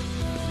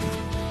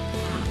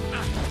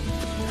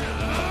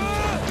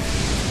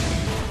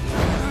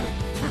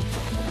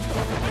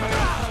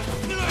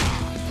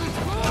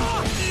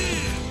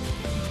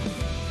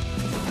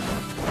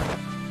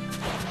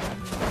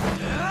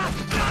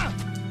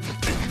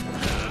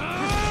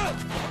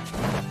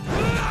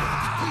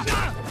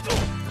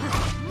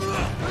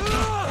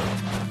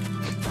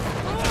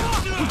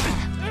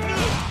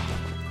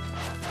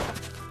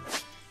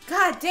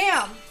 God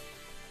damn.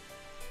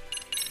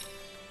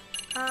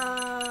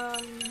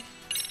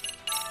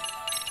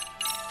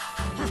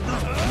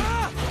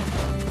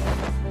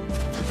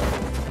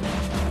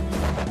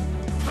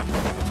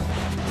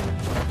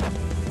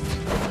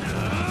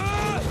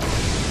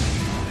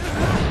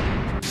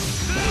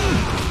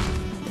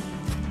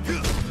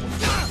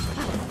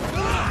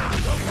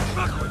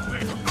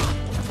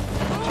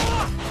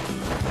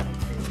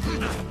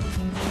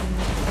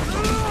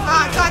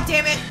 Ah, God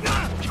damn it.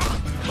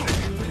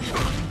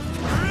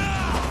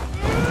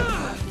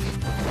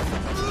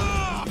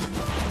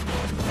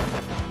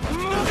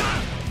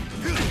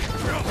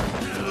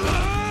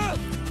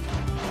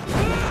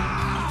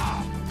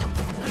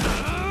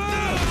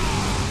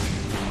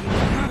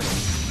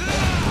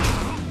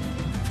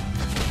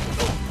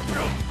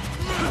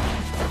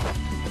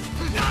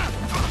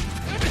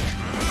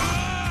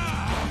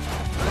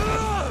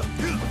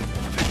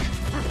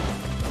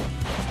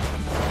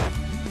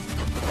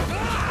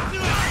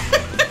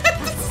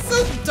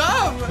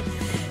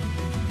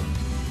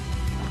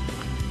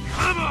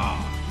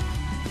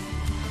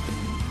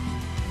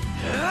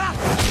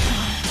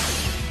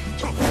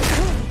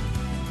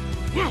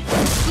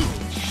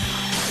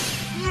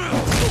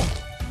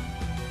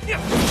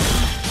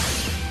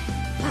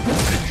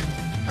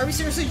 Are we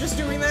seriously just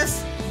doing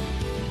this?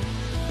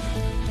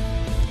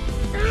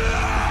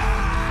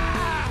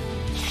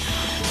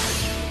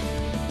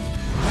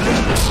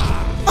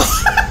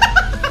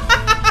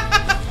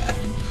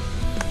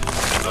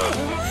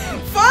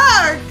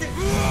 Fuck!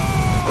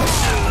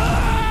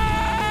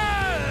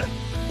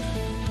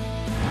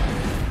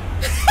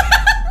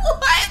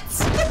 What?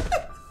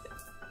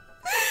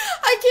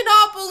 I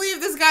cannot believe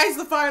this guy's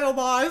the final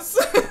boss.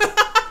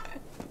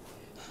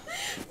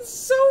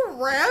 So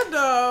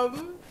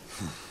random.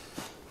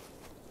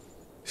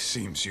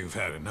 Seems you've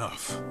had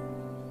enough.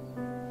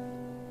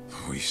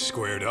 We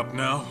squared up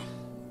now?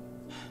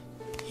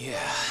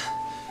 Yeah.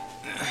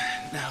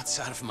 Now it's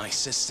out of my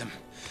system.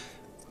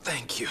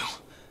 Thank you.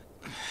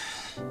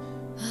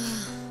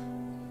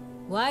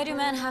 Why do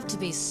men have to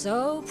be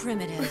so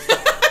primitive?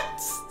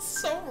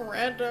 So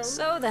random.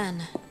 So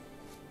then,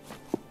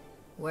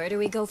 where do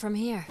we go from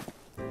here?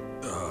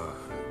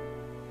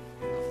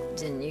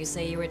 Didn't you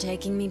say you were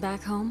taking me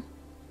back home?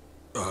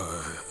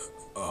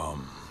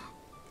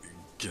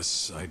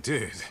 Guess I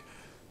did.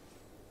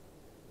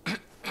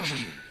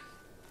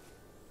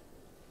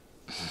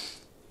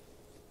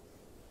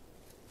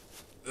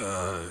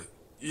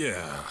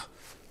 Yeah.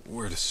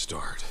 Where to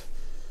start?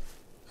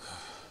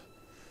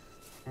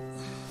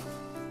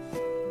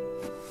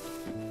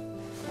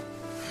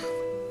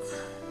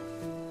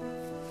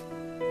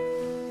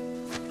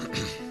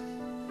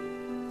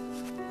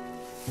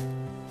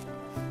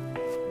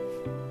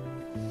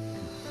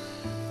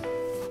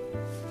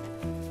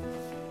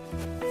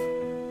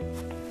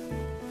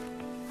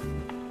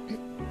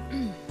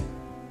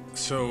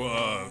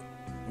 So,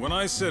 when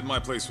I said my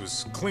place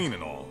was clean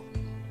and all,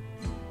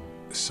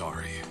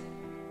 sorry.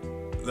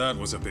 That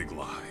was a big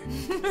lie.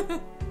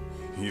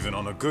 Even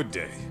on a good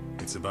day,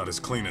 it's about as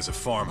clean as a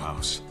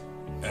farmhouse.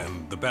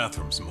 And the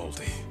bathroom's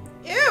moldy.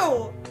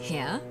 Ew!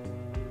 Yeah?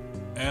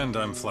 And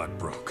I'm flat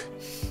broke.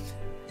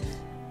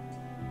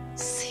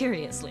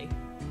 Seriously?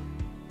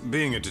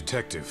 Being a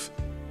detective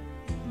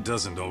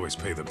doesn't always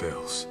pay the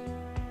bills.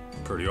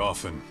 Pretty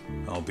often,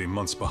 I'll be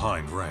months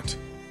behind rent.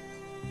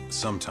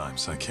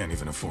 Sometimes I can't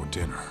even afford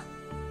dinner.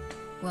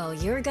 Well,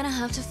 you're gonna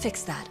have to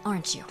fix that,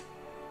 aren't you?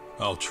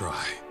 I'll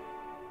try.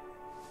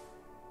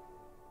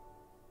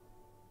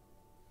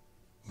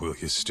 Will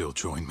you still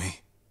join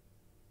me?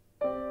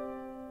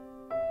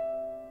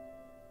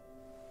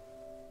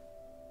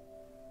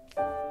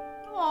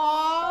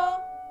 Aww.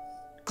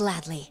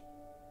 Gladly.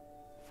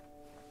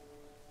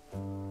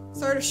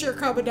 Sorry to share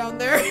Kaba down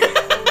there.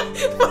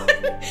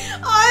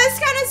 Oh, it's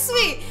kind of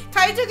sweet.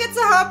 Kaito gets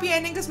a happy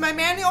ending because my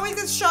man, he always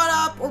gets shot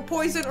up or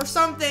poisoned or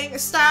something,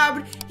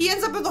 stabbed. He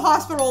ends up in the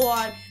hospital a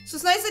lot. So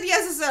it's nice that he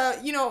has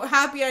this, you know,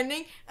 happy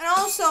ending. And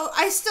also,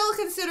 I still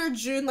consider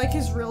Jun like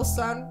his real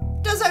son.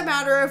 Doesn't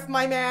matter if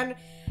my man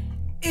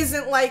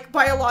isn't like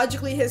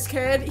biologically his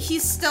kid.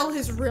 He's still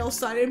his real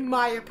son, in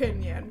my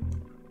opinion.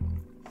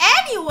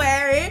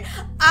 Anyway,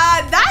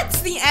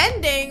 that's the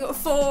ending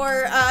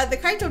for the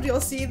Kaito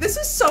DLC. This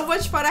was so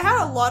much fun. I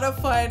had a lot of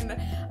fun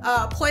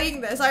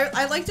playing this.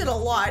 I liked it a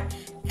lot.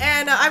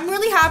 And I'm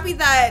really happy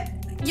that,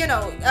 you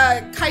know,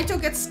 Kaito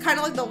gets kind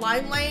of like the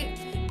limelight.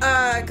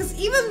 Because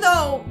even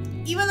though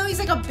he's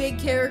like a big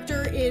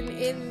character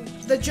in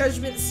the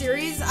Judgment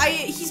series,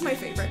 he's my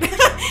favorite.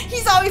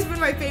 He's always been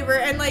my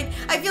favorite, and like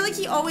I feel like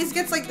he always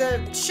gets like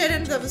the shit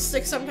into the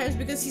stick sometimes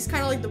because he's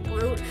kind of like the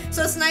brute.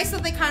 So it's nice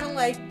that they kind of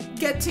like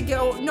get to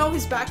know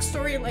his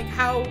backstory and like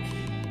how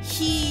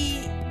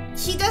he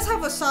does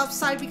have a soft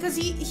side, because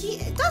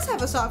he does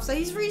have a soft side.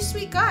 He's a really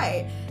sweet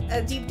guy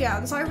deep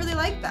down, so I really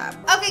like that.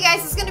 Okay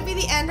guys, it's gonna be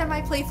the end of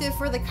my playthrough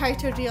for the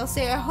Kaito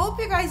DLC. I hope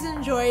you guys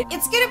enjoyed.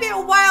 It's gonna be a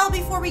while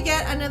before we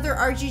get another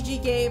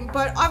RGG game,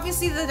 but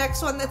obviously the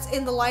next one that's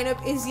in the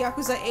lineup is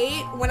Yakuza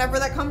 8. Whenever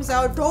that comes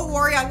out, don't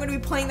worry, I'm gonna be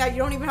playing that. You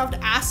don't even have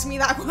to ask me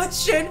that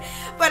question.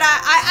 But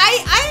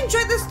I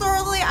enjoyed this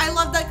thoroughly. I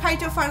love that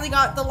Kaito finally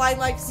got the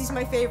limelight because he's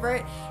my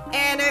favorite.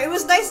 And it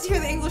was nice to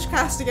hear the English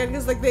cast again,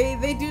 because like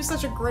they do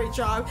such a great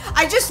job.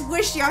 I just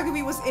wish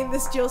Yakubi was in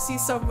this DLC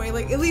some way,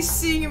 like at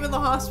least seeing him in the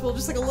hospital,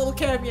 just like a little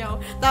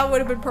cameo. That would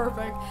have been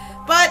perfect.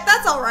 But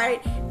that's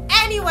alright.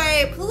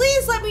 Anyway,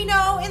 please let me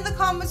know in the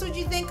comments what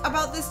you think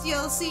about this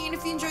DLC, and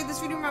if you enjoyed this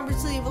video, remember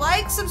to leave a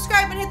like,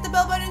 subscribe, and hit the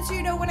bell button so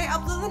you know when I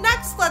upload the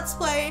next Let's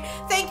Play.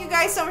 Thank you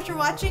guys so much for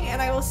watching, and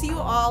I will see you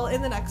all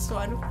in the next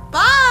one.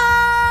 Bye!